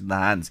and washing the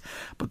hands.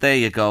 But there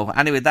you go.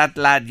 Anyway, that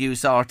lad you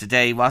saw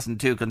today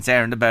wasn't too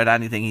concerned about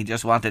anything. He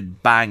just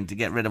wanted bang to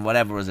get rid of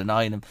whatever was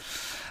annoying him.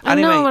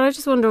 Anyway, I know, but I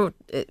just wonder,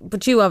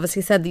 but you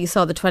obviously said that you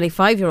saw the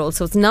 25-year-old,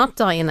 so it's not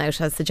dying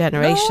out as the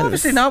generations. No,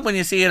 obviously not. When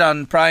you see it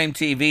on Prime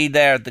TV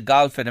there at the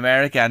golf in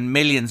America and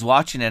millions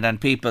watching it and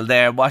people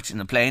there watching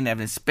the plane,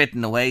 everything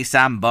spitting away.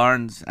 Sam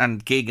Burns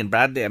and Keegan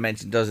Bradley, I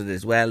mentioned, does it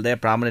as well. They're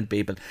prominent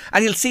people.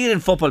 And you'll see it in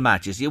football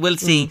matches. You will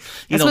see,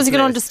 I suppose you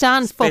can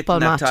understand football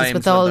matches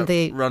with all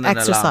the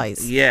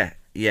exercise. Along.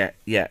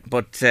 Yeah.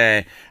 But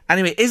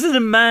anyway, is it a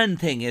man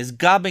thing? Is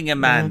gobbing a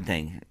man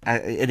thing?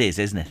 It is,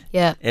 isn't it?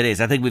 Yeah. It is.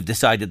 I think we've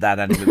decided that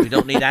anyway. We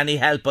don't need any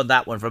help on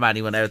that one from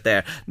anyone out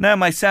there. Now,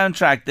 my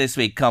soundtrack this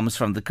week comes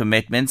from The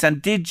Commitments. And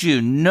did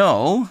you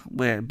know,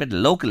 we're a bit of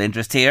local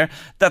interest here,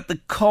 that the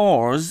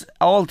Corrs,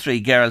 all three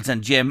girls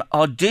and Jim,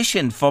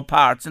 auditioned for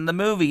parts in the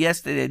movie? Yes,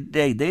 they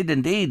did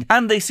indeed.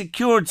 And they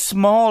secured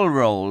small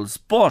roles,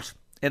 but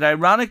it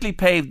ironically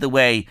paved the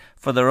way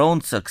for their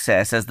own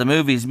success as the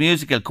movie's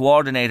musical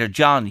coordinator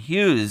John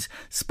Hughes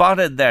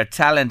spotted their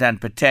talent and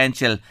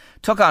potential,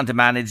 took on to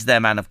manage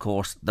them, and of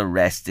course the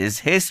rest is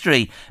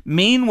history.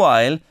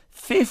 Meanwhile,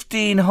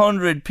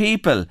 1,500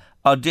 people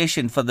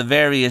auditioned for the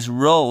various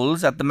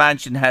roles at the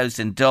Mansion House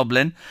in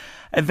Dublin.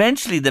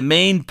 Eventually the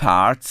main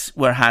parts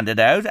were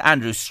handed out.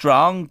 Andrew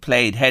Strong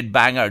played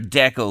headbanger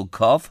Deco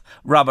Cuff.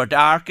 Robert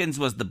Arkins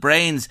was the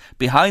brains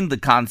behind the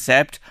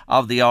concept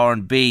of the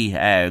R&B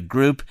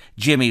group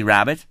Jimmy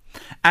Rabbit.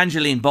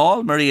 Angeline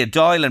Ball, Maria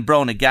Doyle and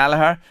Brona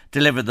Gallagher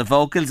delivered the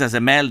vocals as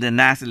Imelda,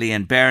 Natalie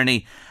and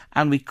Bernie.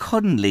 And we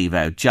couldn't leave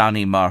out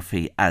Johnny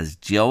Murphy as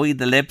Joey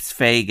the Lips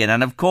Fagan.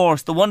 And of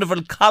course, the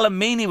wonderful Colin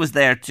Meaney was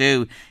there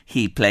too.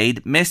 He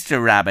played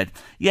Mr. Rabbit.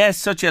 Yes,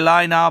 such a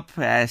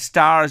lineup.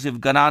 Stars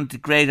who've gone on to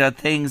greater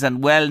things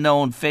and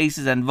well-known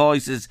faces and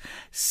voices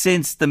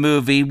since the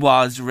movie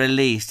was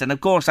released. And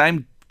of course,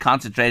 I'm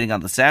concentrating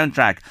on the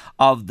soundtrack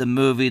of the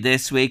movie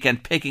this week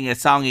and picking a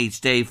song each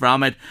day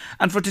from it.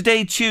 And for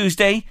today,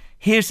 Tuesday,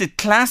 here's a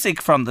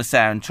classic from the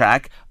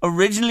soundtrack,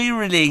 originally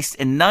released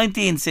in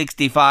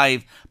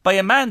 1965 by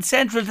a man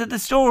central to the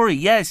story.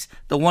 Yes,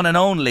 the one and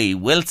only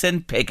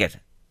Wilson Pickett.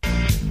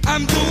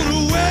 I'm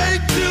gonna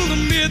wait till the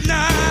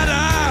midnight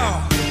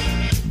hour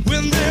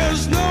when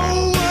there's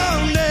no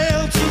one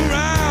else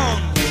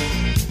around.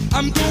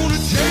 I'm gonna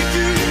take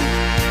you,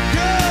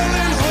 girl,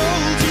 and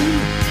hold you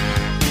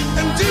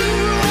and do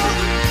all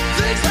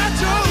the things I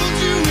told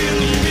you in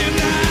the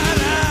midnight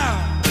hour.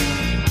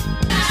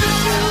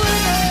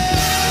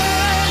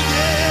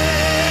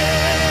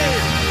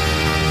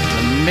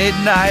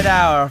 Midnight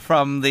Hour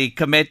from The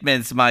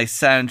Commitments, my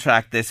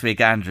soundtrack this week.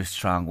 Andrew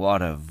Strong,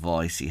 what a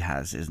voice he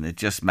has, isn't it?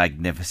 Just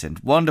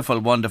magnificent. Wonderful,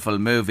 wonderful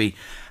movie.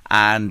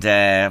 And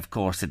of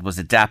course it was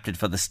adapted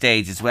for the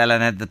stage as well,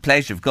 and I had the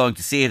pleasure of going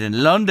to see it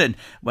in London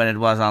when it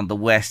was on the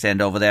West End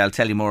over there. I'll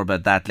tell you more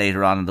about that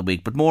later on in the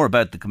week, but more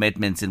about The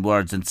Commitments in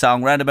words and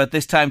song round about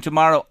this time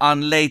tomorrow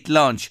on Late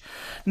Lunch.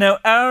 Now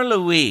our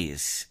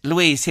Louise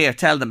here,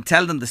 tell them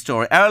the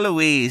story. Our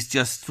Louise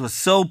just was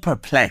so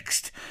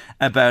perplexed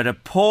about a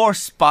poor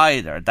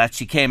spider that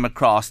she came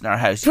across in her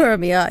house. Poor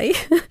me eye.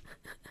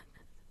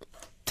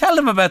 Tell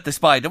them about the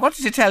spider. What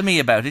did you tell me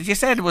about it? You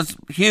said it was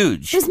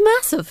huge. It was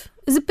massive.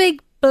 It was a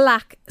big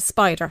black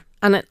spider.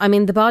 And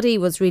the body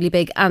was really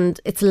big and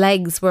its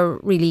legs were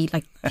really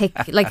thick.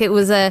 Like it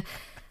was a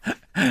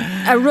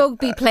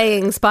rugby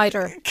playing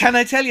spider. Can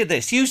I tell you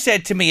this? You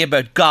said to me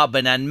about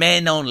gobbing and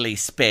men only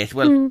spit.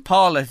 Well,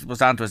 Paula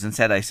was onto us and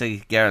said, I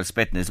see girls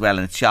spitting as well,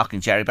 and it's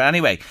shocking, Jerry. But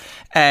anyway,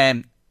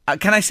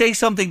 can I say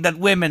something that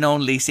women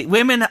only see?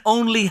 Women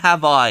only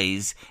have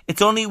eyes.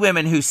 It's only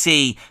women who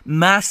see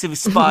massive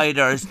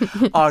spiders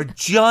or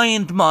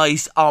giant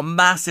mice or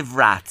massive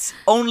rats.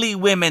 Only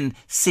women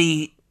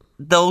see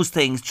those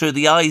things through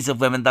the eyes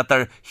of women, that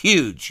they're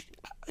huge.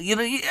 You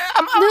know,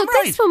 I'm No,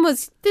 right.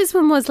 this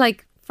one was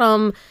like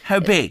from How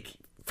big?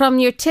 from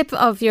your tip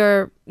of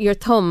your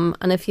thumb,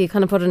 and if you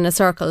kind of put it in a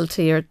circle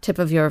to your tip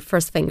of your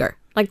first finger,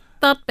 like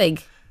that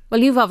big.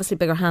 Well, you've obviously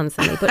bigger hands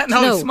than me, but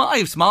No, I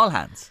have small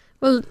hands.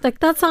 Well, like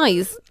that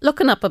size,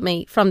 looking up at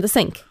me from the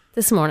sink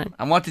this morning.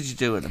 And what did you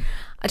do with them?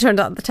 I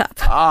turned on the tap.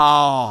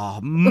 Oh,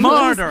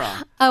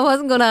 murderer! I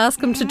wasn't going to ask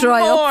him to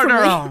dry up for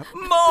me.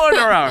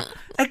 Murderer!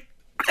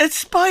 A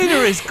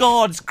spider is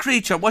God's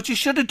creature. What you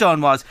should have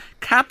done was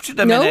captured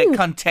him in a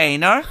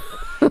container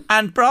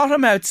and brought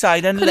him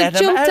outside and let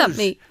him out. Jumped at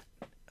me.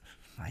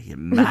 Are you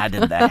mad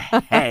in the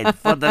head?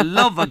 For the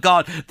love of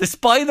God, the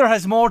spider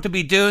has more to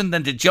be doing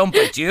than to jump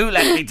at you.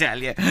 Let me tell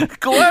you.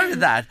 Go out of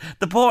that.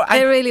 The poor.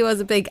 It really was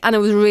a big, and it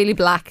was really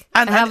black.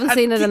 I haven't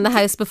seen it in the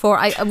house before.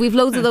 We've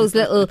loads of those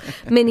little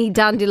mini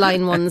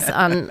dandelion ones,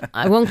 and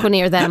I won't go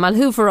near them. I'll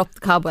hoover up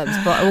the cobwebs,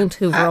 but I won't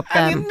hoover up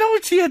them. You know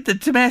what she had the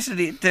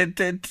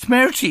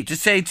temerity to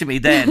say to me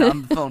then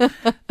on the phone?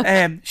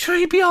 Sure,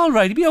 he'd be all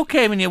right. He'd be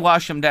okay when you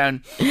wash him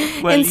down.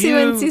 Well,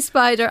 Incy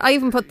spider. I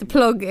even put the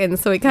plug in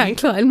so he can't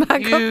climb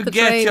back up the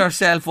get drain.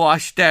 yourself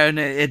washed down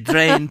a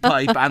drain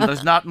pipe, and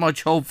there's not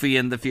much hope for you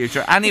in the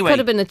future. Anyway, Could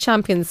have been a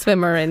champion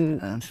swimmer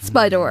in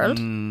Spider World.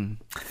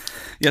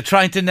 You're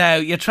trying to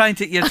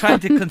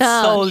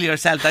console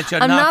yourself that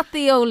I'm not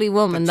the only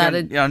woman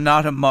you're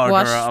not a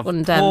murderer of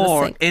one down the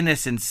poor sink.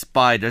 innocent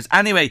spiders.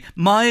 Anyway,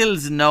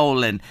 Miles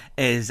Nolan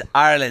is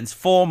Ireland's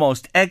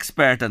foremost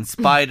expert on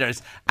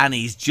spiders, and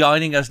he's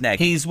joining us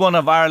next. He's one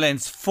of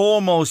Ireland's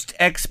foremost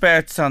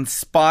experts on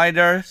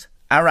spiders.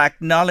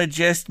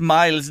 Arachnologist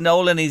Miles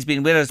Nolan. He's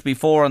been with us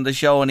before on the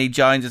show, and he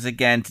joins us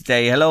again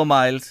today. Hello,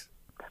 Miles.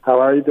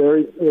 How are you,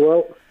 Derry? You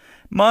well?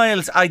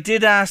 Miles, I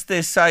did ask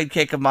this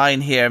sidekick of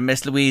mine here,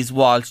 Miss Louise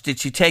Walsh, did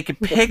she take a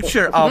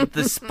picture of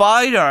the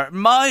spider?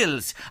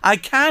 Miles, I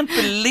can't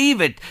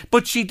believe it.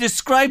 But you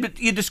described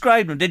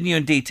him, didn't you,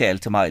 in detail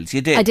to Miles?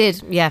 You did? I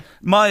did, yeah.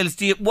 Miles,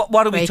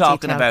 what are we Great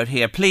talking detail. about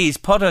here? Please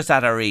put us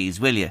at our ease,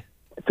 will you?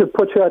 To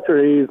put you at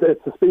your ease,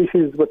 it's a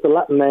species with the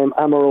Latin name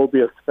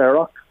Amerobius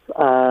ferox,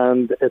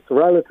 and it's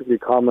relatively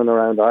common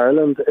around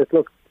Ireland. It's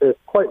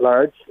quite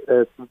large.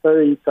 It's a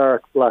very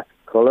dark black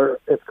colour.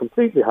 It's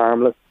completely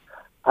harmless.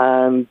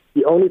 And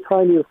the only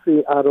time you'll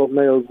see adult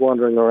males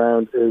wandering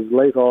around is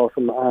late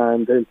autumn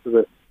and into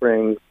the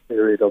spring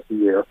period of the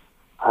year.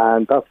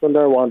 And that's when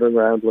they're wandering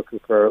around looking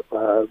for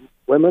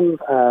women,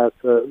 a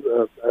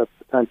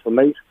potential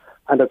mate,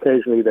 and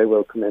occasionally they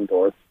will come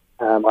indoors.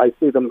 I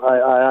see them,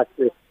 I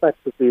actually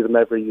expect to see them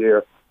every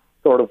year,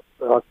 sort of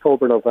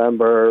October,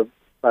 November,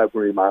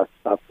 February, March,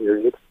 that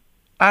period.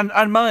 And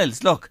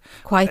Miles, look.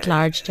 Quite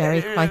large,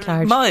 Jerry, quite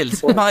large.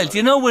 Miles,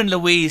 you know when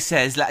Louise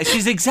says,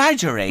 she's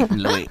exaggerating,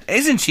 Louise,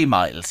 isn't she,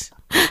 Miles?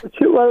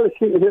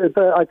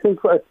 I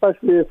think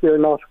especially if you're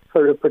not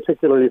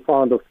particularly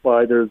fond of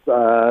spiders,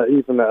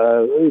 even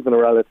a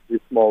relatively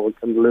small one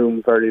can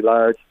loom very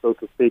large, so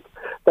to speak.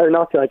 They're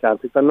not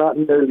gigantic. They're not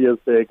nearly as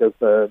big as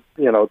the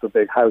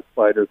big house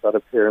spiders that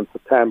appear in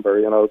September.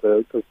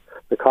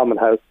 The common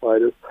house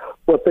spiders,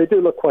 but they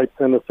do look quite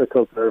sinister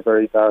because they're a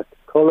very dark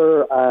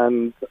colour,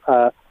 and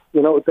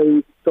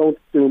they don't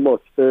do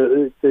much.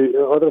 The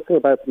other thing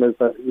about them is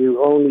that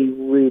you only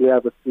really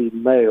ever see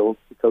males,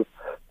 because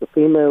the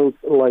females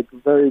like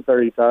very,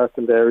 very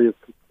darkened areas,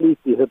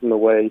 completely hidden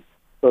away.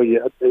 So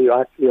you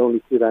actually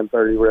only see them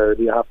very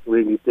rarely. You have to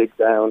really dig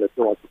down if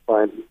you want to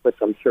find them, which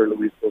I'm sure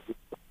Louise doesn't.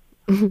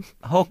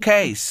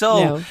 Okay,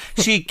 so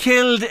she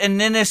killed an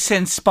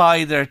innocent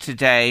spider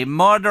today.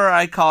 Murder,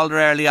 I called her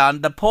early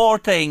on. The poor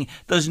thing,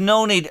 there's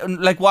no need,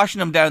 like washing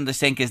him down the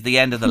sink is the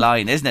end of the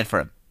line, isn't it, for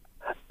him?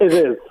 It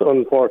is,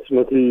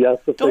 unfortunately, yes.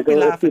 If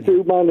you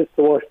do manage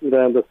to wash them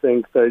down the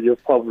sink, you'll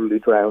probably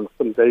drown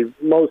them.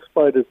 Most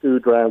spiders do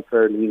drown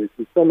fairly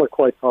easily. Some are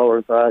quite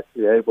tolerant, are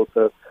actually able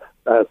to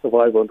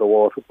survive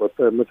underwater, but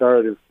the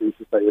majority of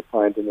species that you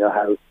find in your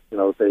house,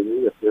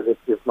 if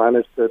you've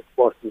managed to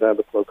wash them down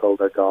the plug hole,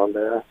 they're gone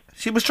there.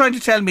 She was trying to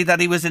tell me that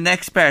he was an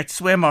expert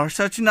swimmer.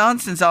 Such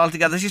nonsense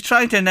altogether. She's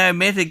trying to now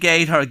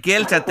mitigate her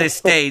guilt at this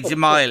stage,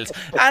 Miles.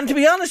 And to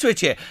be honest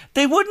with you,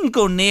 they wouldn't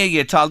go near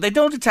you at all. They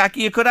don't attack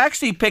you. You could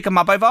actually pick them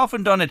up. I've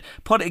often done it.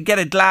 Get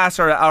a glass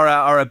or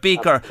a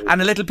beaker. Absolutely.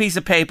 And a little piece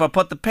of paper.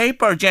 Put the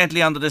paper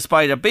gently under the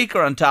spider,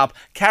 beaker on top,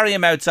 carry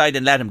him outside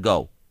and let him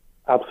go.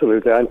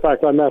 Absolutely. In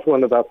fact, I met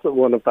one of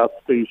that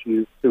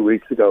species 2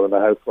 weeks ago in the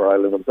house where I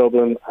live in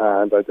Dublin,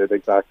 and I did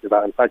exactly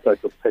that. In fact, I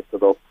just picked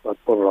it up, I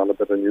put it on a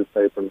bit of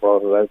newspaper and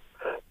brought it out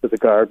to the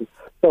garden.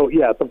 So,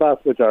 yeah, the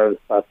vast majority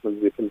of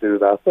specimens you can do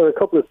that. There are a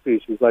couple of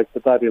species, like the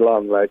daddy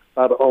longlegs,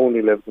 that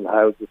only lives in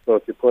houses, so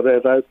if you put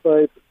it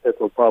outside, it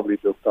will probably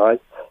just die.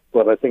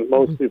 But I think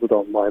most people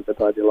don't mind the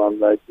daddy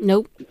longlegs.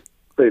 Nope.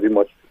 Pretty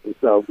much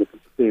themselves with the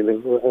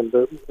ceiling and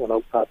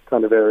that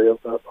kind of area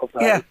of that.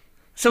 Yeah.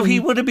 So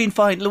he would have been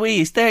fine.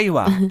 Louise, there you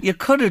are. You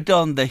could have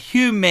done the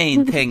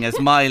humane thing, as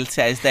Miles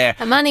says there.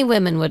 And many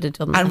women would have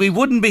done that. And we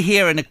wouldn't be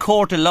here in a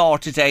court of law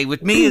today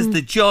with me as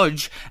the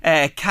judge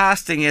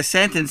casting a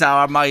sentence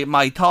or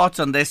my thoughts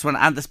on this one,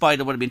 and the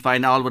spider would have been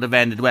fine. All would have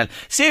ended well.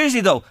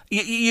 Seriously though,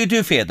 you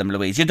do fear them,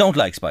 Louise. You don't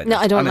like spiders. No,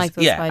 I don't like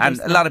those spiders.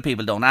 And a lot of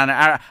people don't, and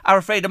are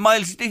afraid of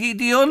Miles. Do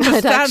you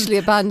understand? I'd actually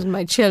abandon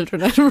my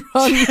children and run.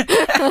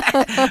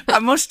 I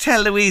must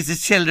tell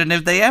Louise's children,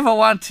 if they ever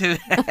want to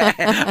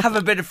have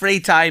a bit of free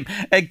time,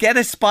 get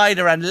a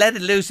spider and let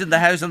it loose in the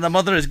house and the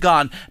mother is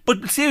gone.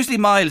 But seriously,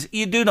 Miles,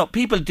 you do know,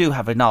 people do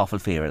have an awful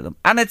fear of them.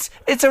 And it's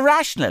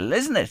irrational,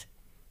 isn't it?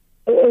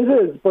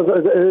 It is, but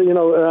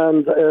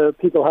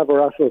people have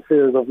irrational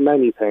fears of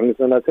many things,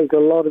 and I think a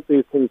lot of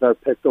these things are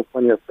picked up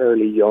when you're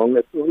fairly young.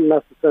 It doesn't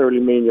necessarily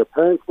mean your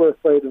parents were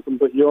afraid of them,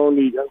 but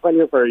when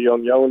you're very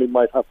young, you only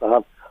might have to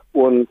have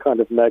one kind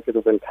of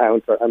negative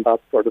encounter, and that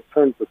sort of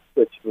turns the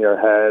switch in your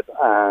head,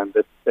 and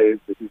it stays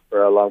with you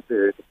for a long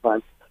period of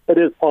time. It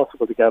is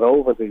possible to get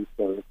over these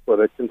things, but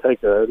it can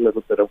take a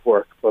little bit of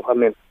work. But I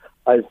mean,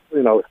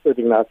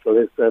 studying natural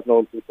history, I've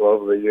known people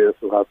over the years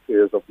who have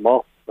fears of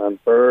moths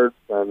and birds,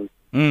 and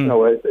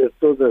it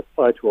does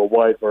apply to a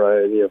wide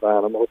variety of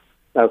animals.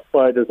 Now,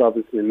 spiders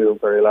obviously loom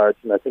very large,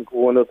 and I think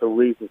one of the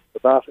reasons for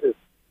that is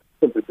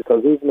simply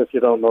because even if you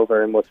don't know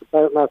very much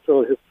about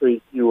natural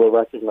history, you will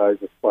recognise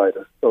a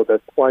spider. So they're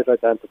quite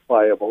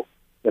identifiable.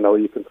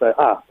 You can say,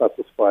 that's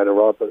a spider,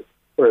 rather.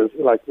 Whereas,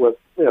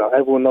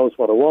 everyone knows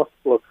what a wasp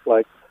looks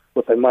like,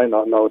 but they might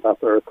not know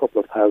that there are a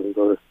couple of thousand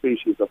other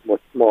species of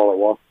much smaller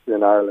wasps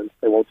in Ireland.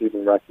 They won't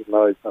even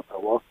recognise that they're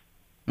wasps.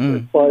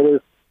 With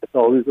spiders, it's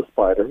always a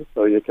spider,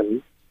 so you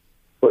can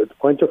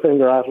point your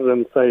finger at it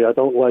and say, I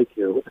don't like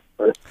you.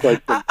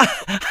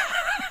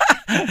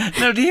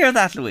 Now, do you hear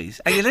that,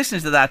 Louise? Are you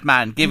listening to that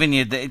man giving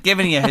you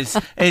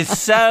his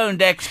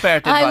sound expert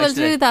advice? I will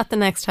do that the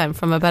next time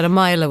from about a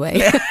mile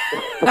away.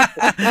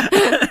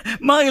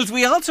 Miles,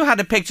 we also had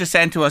a picture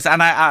sent to us,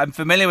 and I'm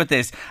familiar with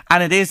this,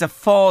 and it is a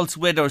false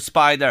widow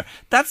spider.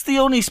 That's the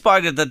only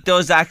spider that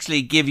does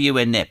actually give you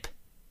a nip.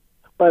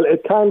 Well,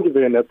 it can give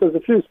you a nip. There's a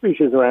few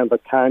species around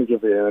that can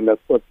give you a nip,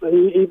 but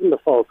even the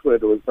false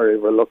widow is very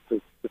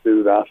reluctant to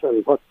do that.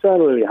 And what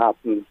generally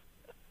happens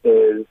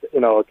is,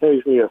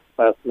 occasionally a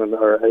specimen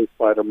or a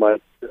spider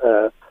might,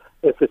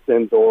 if it's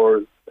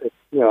indoors, it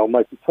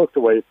might be tucked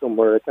away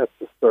somewhere, it gets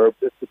disturbed.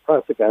 If you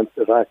press against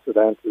it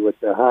accidentally with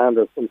your hand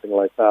or something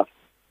like that,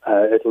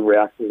 it'll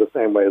react in the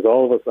same way as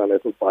all of us, and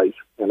it'll bite,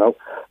 Now,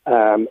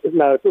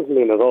 it doesn't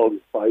mean it always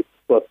bites,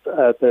 but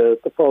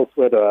the false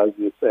widow, as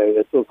you say,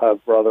 it does have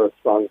rather a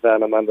strong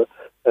venom, and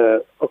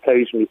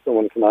occasionally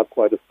someone can have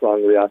quite a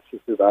strong reaction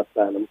to that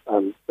venom,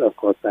 and of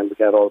course then we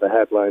get all the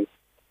headlines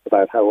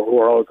about how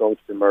we're all going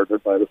to be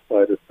murdered by the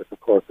spiders, which of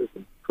course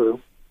isn't true.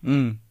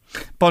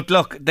 But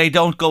look, they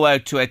don't go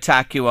out to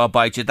attack you or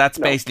bite you. That's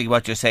basically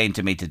what you're saying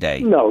to me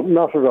today. No,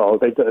 not at all.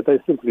 They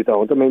simply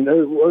don't. I mean,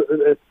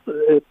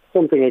 it's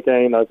something,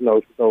 again, I've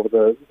noticed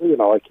over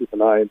I keep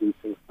an eye on these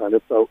things kind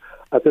of. So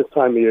at this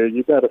time of year,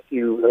 you get a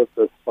few of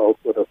the false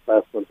widow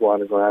specimens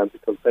wandering around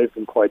because they've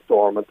been quite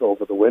dormant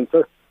over the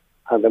winter,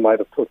 and they might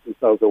have tucked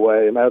themselves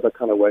away. Now they're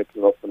kind of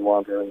waking up and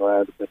wandering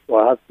around a bit. So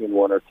I have seen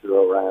one or two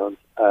around.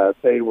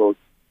 They will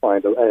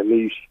find a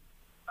niche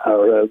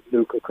or a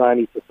nook or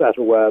cranny to set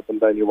a web, and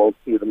then you won't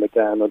see them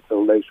again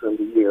until later in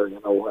the year,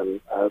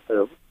 when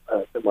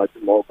they might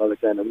be mobile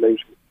again in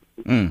later.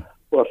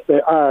 But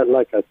they are,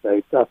 like I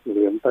say,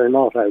 definitely, and they're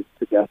not out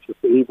to get you.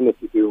 So even if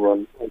you do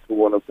run into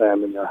one of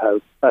them in your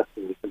house, the best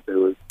thing you can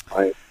do is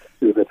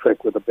do the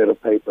trick with a bit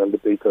of paper and the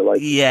beaker,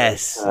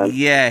 yes, pop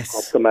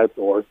them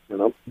outdoors,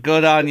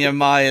 Good on you,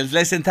 Miles.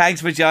 Listen,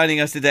 thanks for joining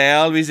us today. I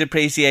always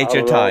appreciate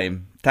your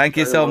time. Thank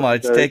you so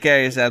much. Take care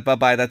of yourself.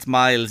 Bye-bye. That's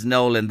Miles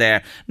Nolan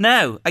there.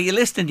 Now, are you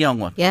listening, young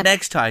one? Yeah.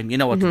 Next time, you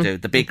know what to do.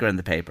 The beaker and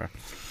the paper.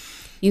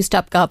 You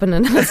stop gobbing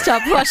and I'll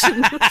stop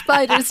washing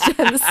spiders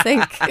down the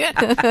sink.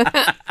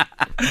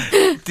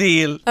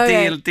 Deal.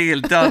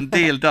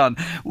 Done.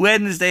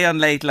 Wednesday on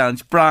Late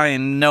Lunch,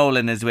 Brian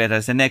Nolan is with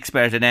us, an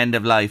expert in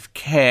end-of-life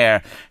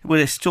care, with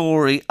a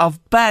story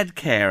of bad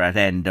care at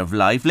end of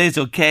life. Liz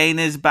O'Kane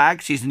is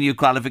back. She's a new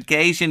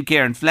qualification.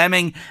 Kieran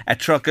Fleming, A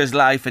Trucker's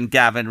Life, and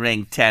Gavin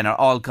Ring, Tenor,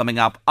 all coming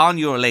up on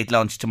your Late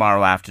Lunch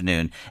tomorrow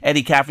afternoon.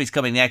 Eddie Caffrey's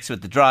coming next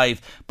with The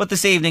Drive, but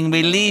this evening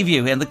we leave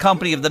you in the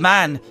company of the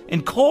man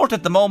in court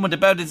at the moment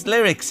about its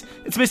lyrics.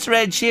 It's Mr.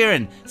 Ed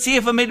Sheeran. See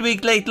you for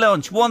midweek Late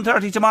Lunch,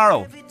 1:30 tomorrow.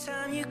 Every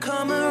time you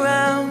come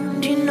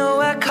around, you know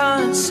I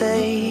can't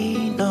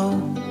say no.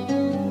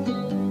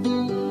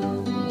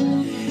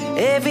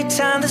 Every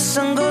time the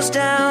sun goes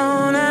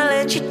down, I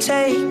let you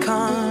take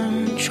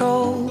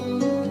control.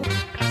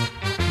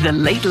 The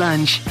Late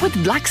Lunch with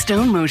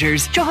Blackstone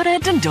Motors, Drogheda,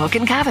 Dundalk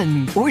and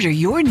Cavan. Order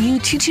your new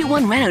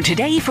 221 Renault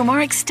today from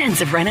our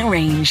extensive Renault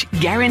range.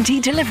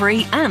 Guaranteed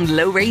delivery and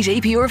low rate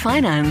APR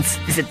finance.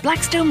 Visit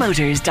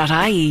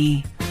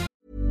blackstonemotors.ie.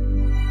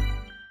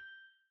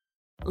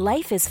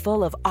 Life is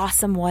full of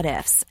awesome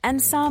what-ifs,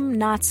 and some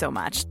not so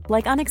much,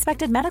 like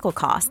unexpected medical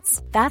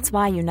costs. That's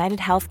why United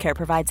Healthcare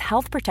provides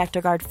Health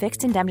Protector Guard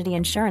fixed indemnity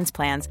insurance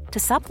plans to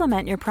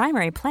supplement your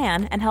primary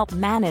plan and help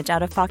manage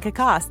out-of-pocket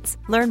costs.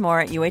 Learn more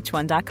at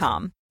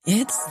uh1.com.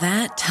 It's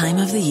that time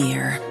of the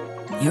year.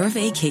 Your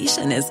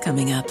vacation is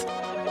coming up.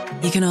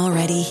 You can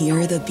already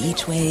hear the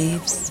beach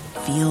waves,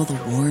 feel the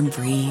warm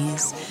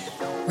breeze,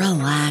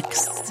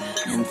 relax,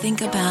 and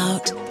think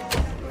about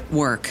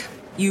work.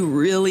 You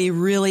really,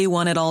 really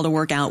want it all to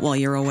work out while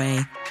you're away.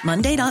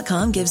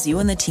 Monday.com gives you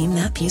and the team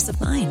that peace of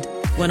mind.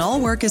 When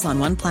all work is on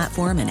one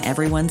platform and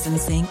everyone's in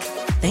sync,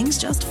 things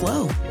just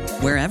flow.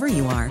 Wherever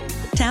you are,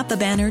 tap the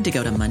banner to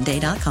go to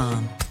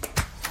Monday.com.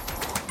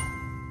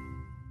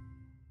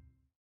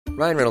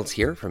 Ryan Reynolds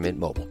here from Mint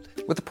Mobile.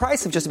 With the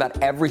price of just about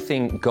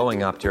everything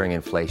going up during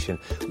inflation,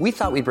 we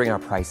thought we'd bring our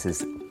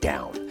prices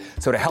down.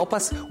 So to help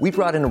us, we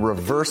brought in a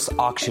reverse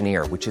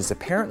auctioneer, which is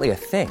apparently a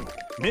thing.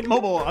 Mint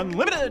Mobile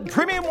Unlimited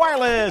Premium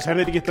Wireless. How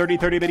to get 30,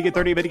 30, bit to get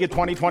 30, bit to get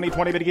 20, 20,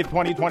 20, bit to get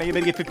 20, 20,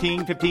 bit to get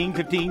 15, 15,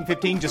 15,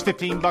 15, just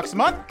 $15 a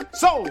month?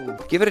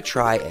 Sold! Give it a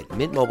try at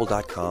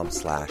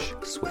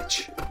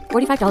mintmobile.com/switch.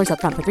 $45 up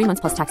front for 3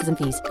 months plus taxes and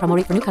fees. Promo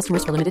rate for new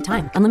customers for limited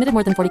time. Unlimited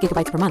more than 40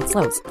 gigabytes per month.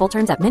 Slows full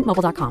terms at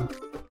mintmobile.com.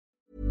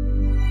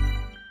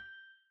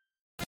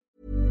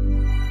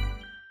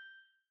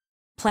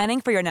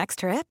 Planning for your next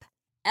trip?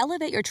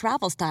 Elevate your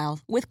travel style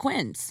with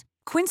Quince.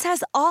 Quince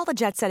has all the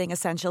jet-setting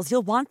essentials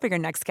you'll want for your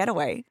next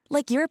getaway,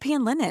 like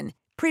European linen,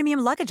 premium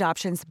luggage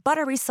options,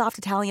 buttery soft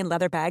Italian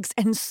leather bags,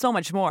 and so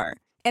much more.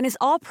 And is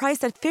all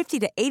priced at 50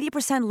 to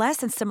 80% less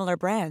than similar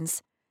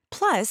brands.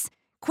 Plus,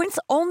 Quince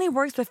only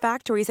works with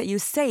factories that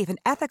use safe and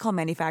ethical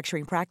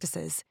manufacturing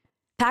practices.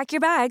 Pack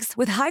your bags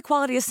with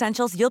high-quality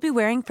essentials you'll be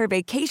wearing for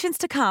vacations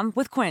to come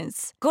with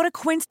Quince. Go to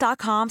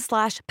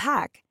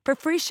quince.com/pack for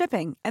free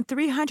shipping and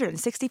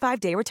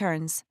 365-day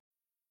returns.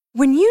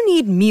 When you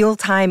need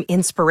mealtime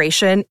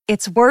inspiration,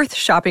 it's worth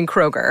shopping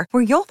Kroger,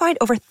 where you'll find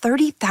over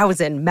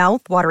 30,000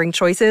 mouth-watering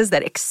choices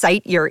that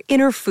excite your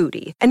inner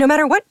foodie. And no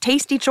matter what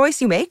tasty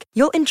choice you make,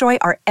 you'll enjoy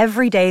our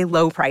everyday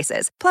low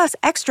prices, plus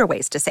extra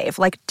ways to save,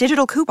 like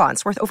digital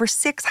coupons worth over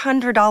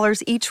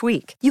 $600 each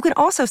week. You can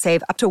also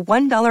save up to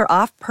 $1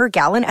 off per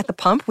gallon at the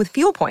pump with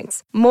fuel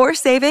points. More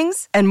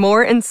savings and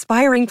more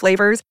inspiring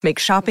flavors make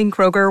shopping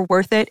Kroger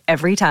worth it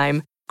every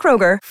time.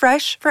 Kroger,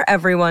 fresh for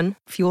everyone.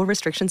 Fuel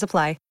restrictions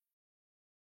apply.